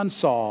hands on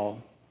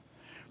Saul.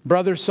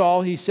 Brother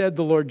Saul, he said,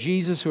 the Lord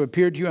Jesus, who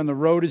appeared to you on the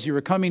road as you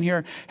were coming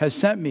here, has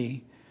sent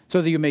me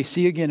so that you may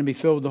see again and be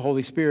filled with the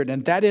Holy Spirit.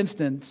 And at that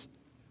instant,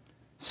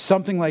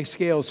 something like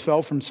scales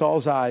fell from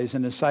Saul's eyes,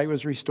 and his sight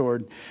was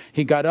restored.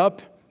 He got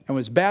up and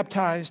was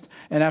baptized,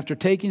 and after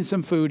taking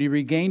some food, he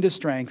regained his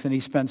strength, and he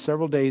spent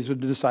several days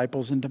with the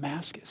disciples in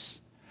Damascus.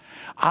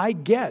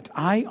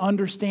 I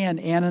understand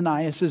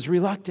Ananias'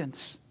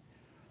 reluctance.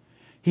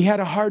 He had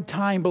a hard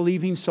time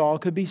believing Saul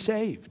could be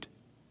saved.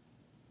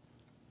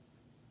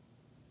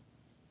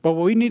 But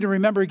what we need to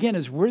remember again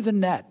is we're the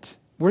net.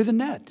 We're the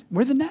net.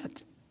 We're the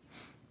net.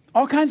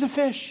 All kinds of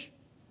fish.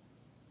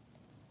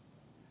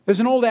 There's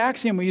an old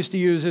axiom we used to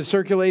use that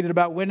circulated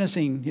about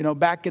witnessing,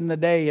 back in the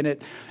day, and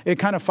it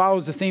kind of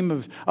follows the theme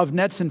of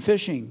nets and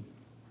fishing.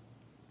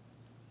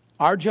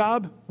 Our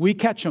job, we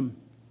catch them.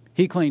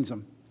 He cleans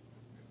them.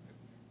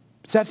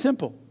 It's that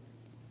simple.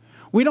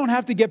 We don't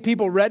have to get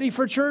people ready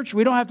for church.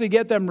 We don't have to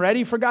get them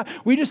ready for God.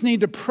 We just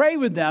need to pray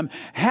with them,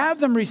 have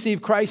them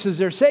receive Christ as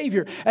their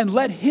Savior, and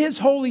let His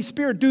Holy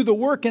Spirit do the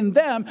work in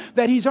them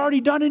that He's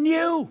already done in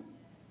you.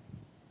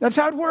 That's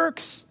how it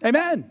works.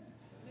 Amen.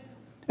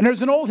 And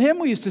there's an old hymn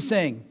we used to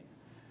sing,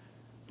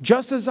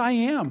 just as I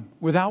am,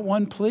 without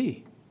one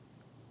plea.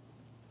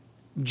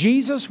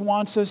 Jesus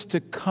wants us to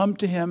come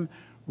to Him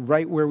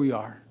right where we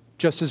are,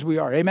 just as we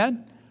are.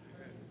 Amen?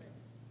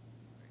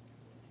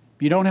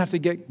 You don't have to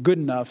get good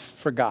enough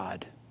for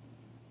God.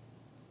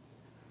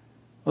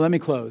 Well, let me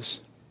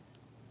close.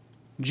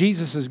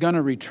 Jesus is going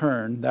to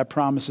return. That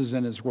promise is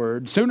in His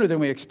Word. Sooner than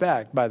we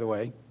expect, by the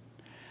way.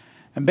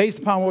 And based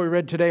upon what we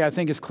read today, I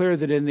think it's clear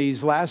that in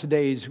these last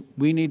days,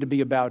 we need to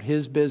be about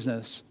His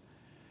business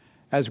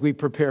as we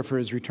prepare for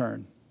His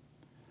return.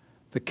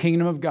 The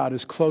kingdom of God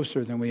is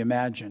closer than we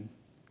imagine.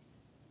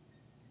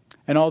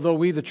 And although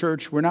we, the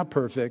church, we're not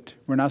perfect,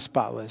 we're not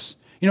spotless,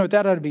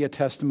 that ought to be a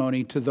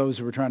testimony to those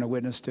who we're trying to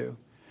witness to.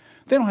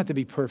 They don't have to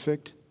be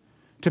perfect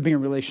to be in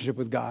relationship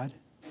with God,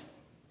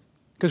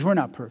 because we're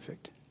not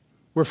perfect.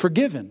 We're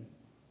forgiven,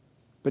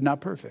 but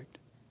not perfect.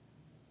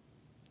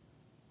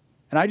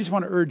 And I just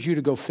want to urge you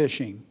to go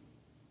fishing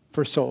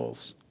for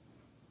souls,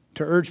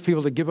 to urge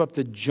people to give up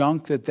the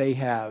junk that they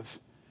have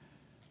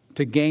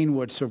to gain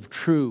what's of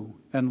true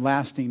and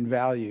lasting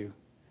value,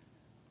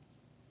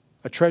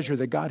 a treasure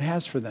that God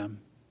has for them.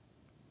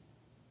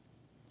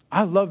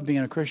 I love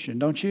being a Christian,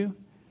 don't you?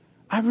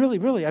 I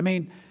really,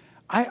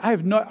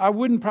 I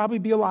wouldn't probably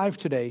be alive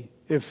today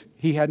if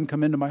He hadn't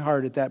come into my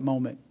heart at that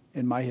moment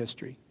in my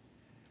history.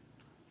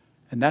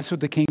 And that's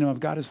what the kingdom of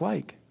God is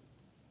like.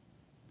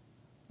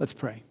 Let's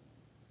pray.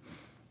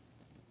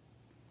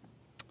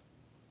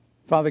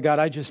 Father God,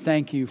 I just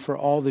thank You for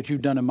all that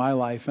You've done in my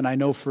life, and I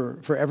know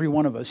for every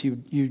one of us,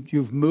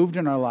 You've moved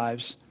in our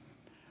lives.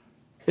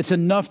 It's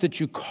enough that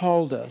You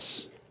called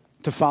us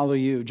to follow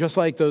You, just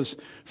like those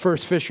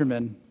first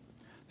fishermen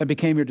that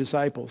became Your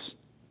disciples.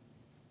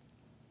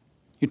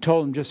 You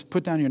told them, just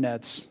put down your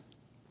nets.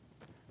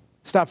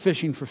 Stop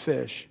fishing for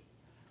fish.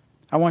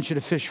 I want you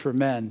to fish for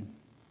men.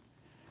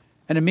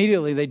 And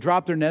immediately they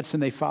dropped their nets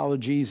and they followed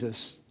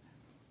Jesus.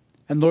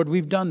 And Lord,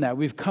 we've done that.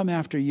 We've come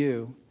after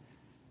You.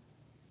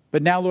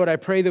 But now, Lord, I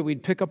pray that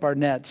we'd pick up our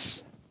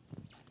nets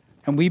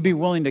and we'd be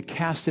willing to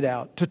cast it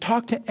out, to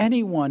talk to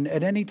anyone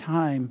at any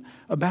time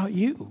about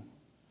You.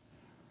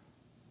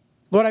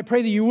 Lord, I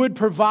pray that You would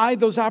provide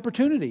those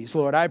opportunities,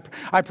 Lord. I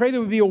pray that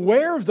we'd be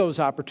aware of those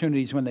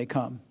opportunities when they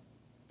come.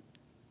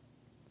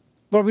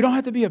 Lord, we don't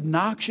have to be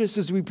obnoxious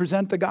as we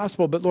present the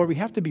gospel, but Lord, we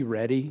have to be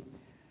ready.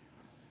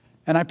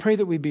 And I pray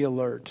that we'd be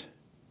alert,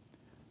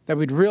 that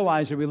we'd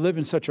realize that we live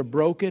in such a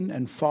broken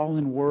and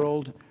fallen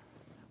world.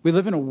 We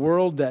live in a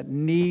world that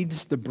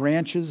needs the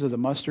branches of the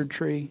mustard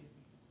tree.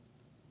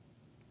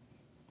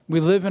 We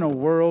live in a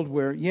world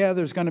where,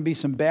 there's going to be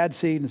some bad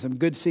seed and some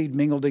good seed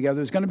mingled together.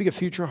 There's going to be a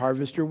future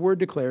harvest. Your word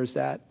declares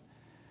that.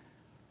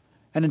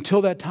 And until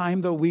that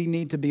time, though, we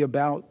need to be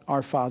about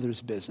our Father's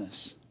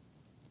business.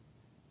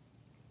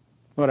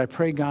 Lord, I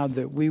pray, God,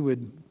 that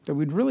we'd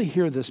really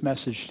hear this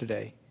message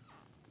today.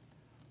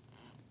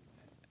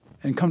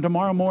 And come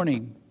tomorrow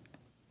morning,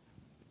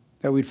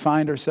 that we'd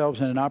find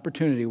ourselves in an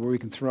opportunity where we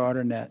can throw out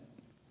our net.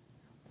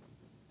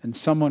 And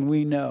someone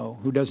we know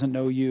who doesn't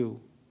know you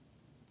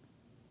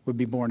would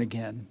be born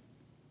again.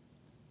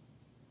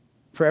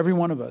 For every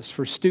one of us,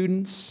 for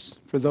students,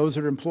 for those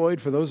that are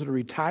employed, for those that are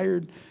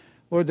retired,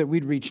 Lord, that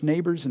we'd reach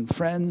neighbors and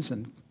friends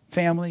and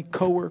family,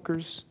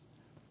 co-workers,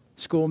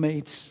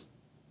 schoolmates.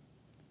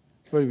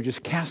 Lord, we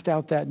just cast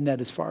out that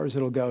net as far as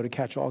it'll go to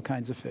catch all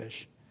kinds of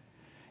fish.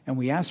 And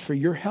we ask for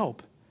your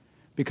help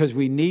because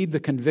we need the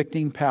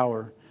convicting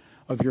power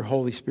of your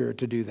Holy Spirit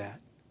to do that.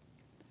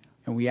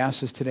 And we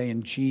ask this today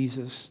in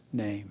Jesus'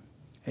 name.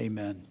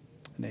 Amen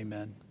and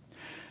amen.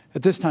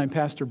 At this time,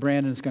 Pastor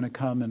Brandon is going to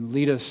come and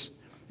lead us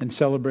in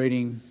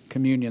celebrating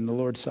communion, the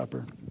Lord's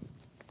Supper.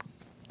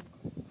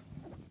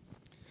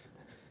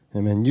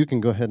 Amen. You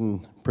can go ahead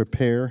and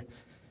prepare.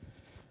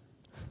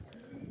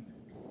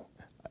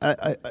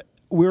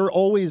 We're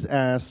always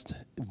asked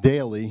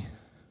daily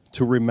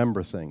to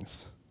remember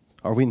things.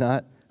 Are we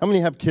not? How many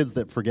have kids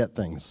that forget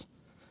things?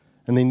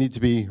 And they need to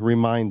be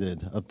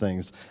reminded of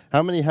things.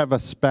 How many have a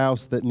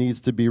spouse that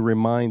needs to be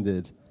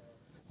reminded?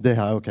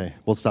 Okay,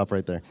 we'll stop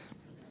right there.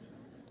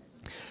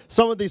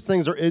 Some of these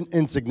things are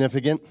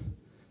insignificant.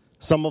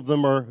 Some of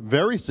them are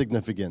very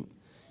significant.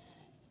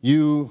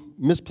 You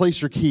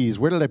misplace your keys.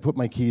 Where did I put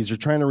my keys? You're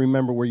trying to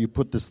remember where you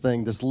put this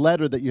thing, this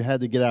letter that you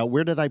had to get out.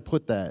 Where did I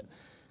put that?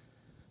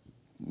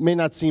 May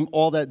not seem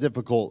all that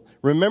difficult.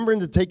 Remembering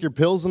to take your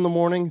pills in the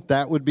morning,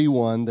 that would be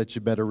one that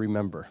you better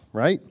remember,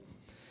 right?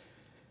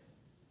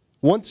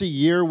 Once a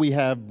year, we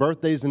have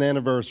birthdays and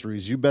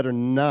anniversaries. You better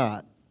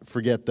not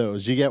forget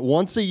those. You get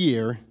once a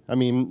year. I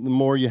mean, the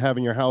more you have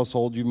in your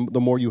household, the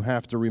more you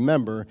have to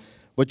remember.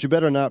 But you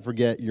better not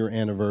forget your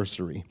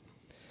anniversary.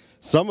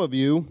 Some of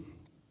you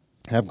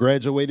have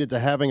graduated to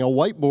having a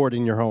whiteboard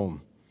in your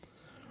home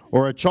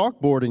or a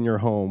chalkboard in your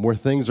home where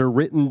things are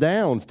written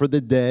down for the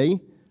day,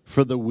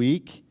 for the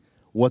week,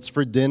 what's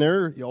for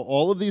dinner,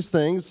 all of these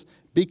things,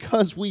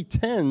 because we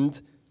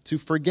tend to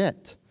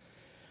forget.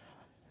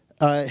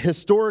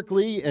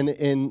 Historically and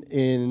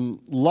in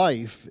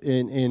life,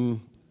 in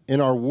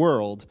our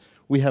world,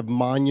 we have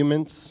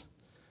monuments,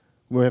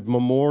 we have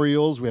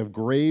memorials, we have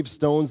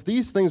gravestones.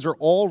 These things are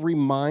all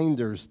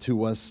reminders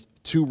to us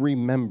to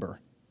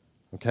remember,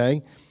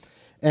 okay?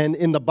 And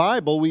in the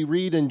Bible, we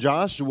read in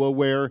Joshua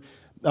where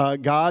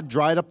God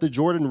dried up the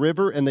Jordan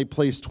River and they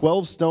placed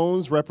 12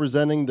 stones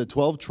representing the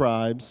 12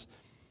 tribes.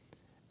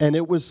 And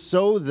it was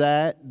so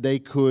that they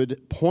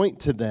could point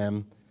to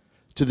them,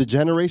 to the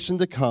generation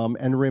to come,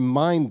 and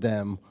remind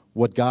them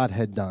what God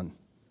had done.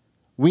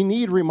 We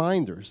need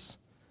reminders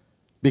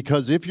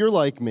because if you're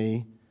like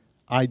me,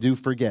 I do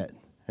forget.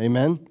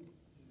 Amen?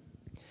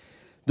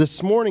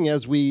 This morning,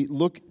 as we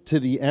look to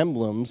the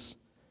emblems,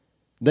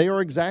 they are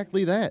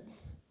exactly that.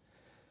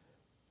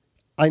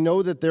 I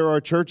know that there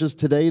are churches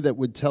today that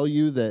would tell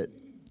you that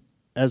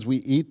as we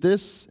eat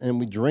this and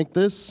we drink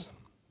this,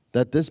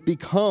 that this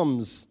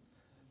becomes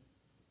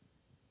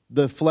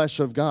the flesh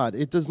of God.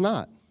 It does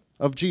not.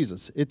 Of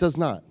Jesus. It does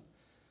not.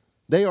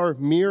 They are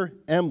mere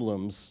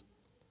emblems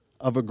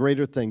of a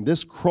greater thing.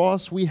 This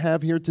cross we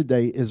have here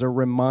today is a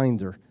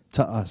reminder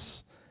to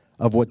us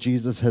of what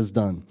Jesus has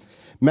done.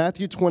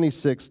 Matthew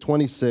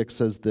 26:26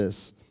 says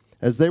this,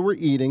 as they were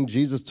eating,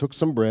 Jesus took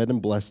some bread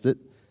and blessed it,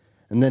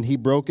 and then he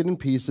broke it in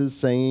pieces,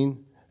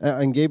 saying,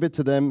 and gave it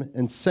to them,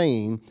 and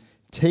saying,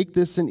 take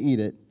this and eat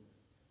it,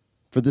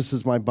 for this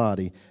is my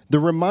body. The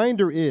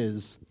reminder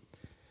is,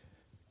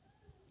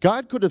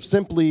 God could have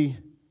simply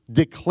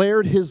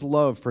declared his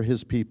love for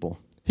his people.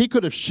 He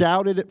could have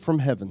shouted it from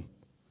heaven.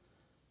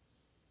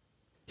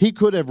 He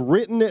could have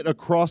written it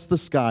across the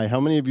sky. How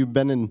many of you have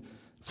been in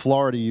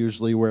Florida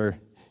usually where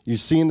you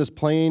see in this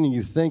plane and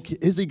you think,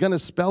 is he going to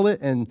spell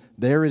it? And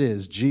there it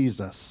is,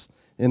 Jesus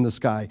in the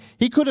sky.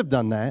 He could have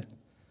done that,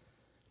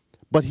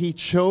 but he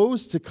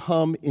chose to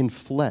come in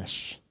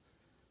flesh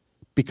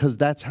because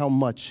that's how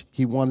much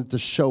he wanted to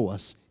show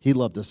us he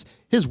loved us.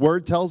 His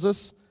word tells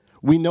us,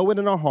 we know it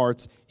in our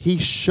hearts, he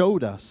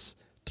showed us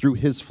through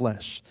his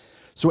flesh.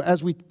 So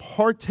as we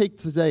partake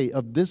today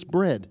of this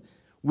bread,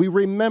 we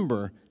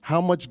remember how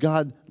much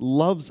God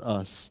loves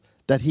us,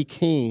 that he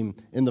came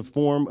in the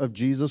form of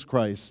Jesus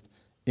Christ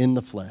in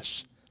the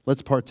flesh.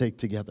 Let's partake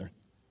together.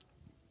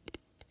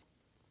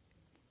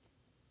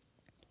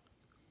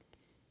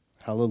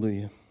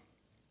 Hallelujah.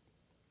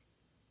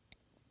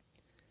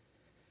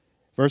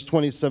 Verse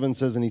 27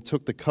 says, and he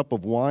took the cup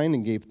of wine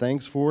and gave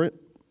thanks for it.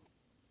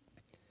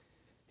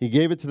 He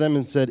gave it to them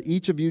and said,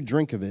 each of you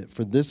drink of it,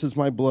 for this is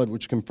my blood,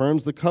 which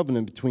confirms the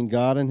covenant between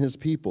God and his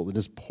people. It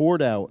is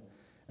poured out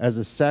as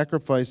a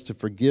sacrifice to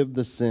forgive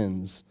the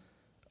sins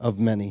of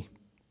many.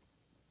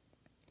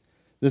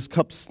 This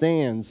cup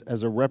stands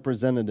as a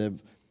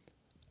representative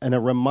and a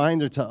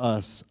reminder to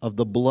us of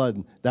the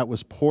blood that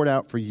was poured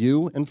out for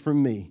you and for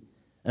me,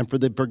 and for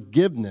the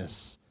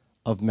forgiveness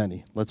of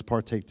many. Let's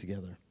partake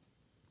together.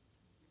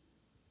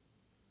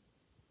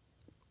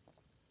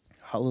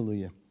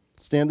 Hallelujah.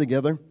 Stand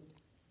together.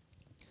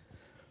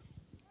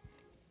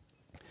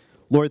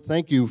 Lord,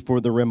 thank you for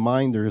the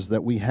reminders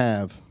that we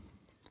have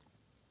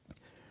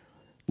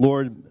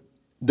Lord,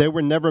 they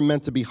were never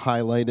meant to be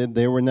highlighted.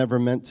 They were never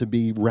meant to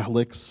be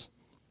relics.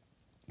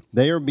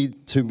 They are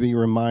to be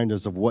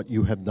reminders of what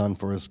you have done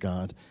for us,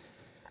 God.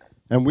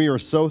 And we are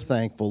so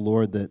thankful,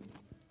 Lord, that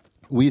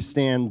we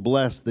stand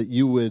blessed that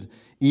you would,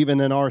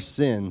 even in our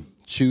sin,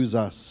 choose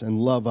us and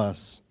love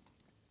us.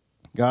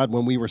 God,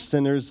 when we were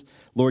sinners,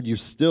 Lord, you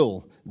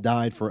still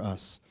died for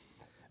us.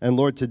 And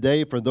Lord,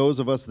 today, for those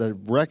of us that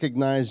have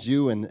recognized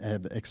you and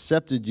have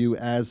accepted you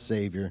as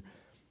Savior,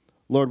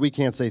 Lord, we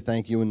can't say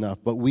thank you enough,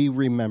 but we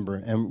remember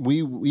and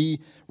we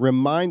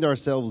remind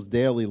ourselves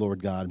daily,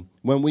 Lord God.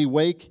 When we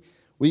wake,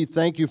 we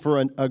thank you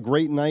for a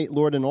great night,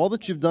 Lord, and all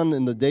that you've done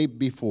in the day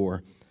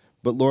before,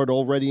 but Lord,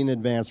 already in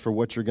advance for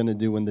what you're going to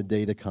do in the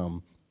day to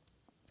come.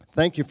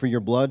 Thank you for your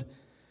blood.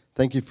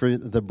 Thank you for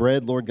the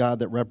bread, Lord God,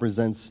 that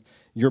represents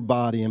your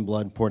body and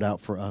blood poured out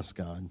for us,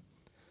 God.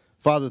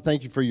 Father,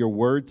 thank you for your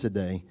word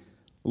today.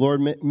 Lord,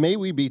 may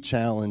we be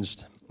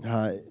challenged,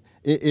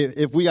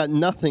 if we got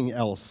nothing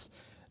else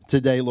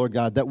today, Lord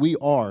God, that we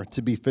are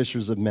to be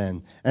fishers of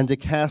men and to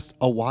cast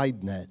a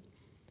wide net.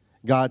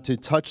 God, to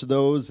touch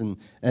those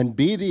and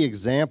be the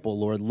example,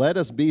 Lord. Let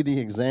us be the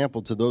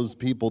example to those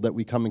people that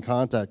we come in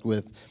contact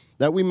with,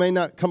 that we may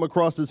not come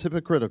across as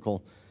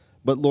hypocritical.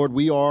 But, Lord,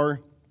 we are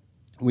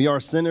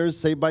sinners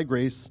saved by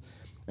grace,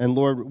 and,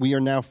 Lord, we are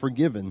now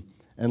forgiven.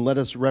 And let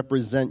us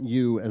represent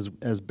you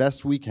as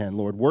best we can.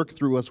 Lord, work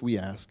through us, we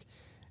ask.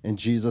 In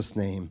Jesus'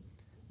 name,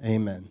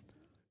 amen.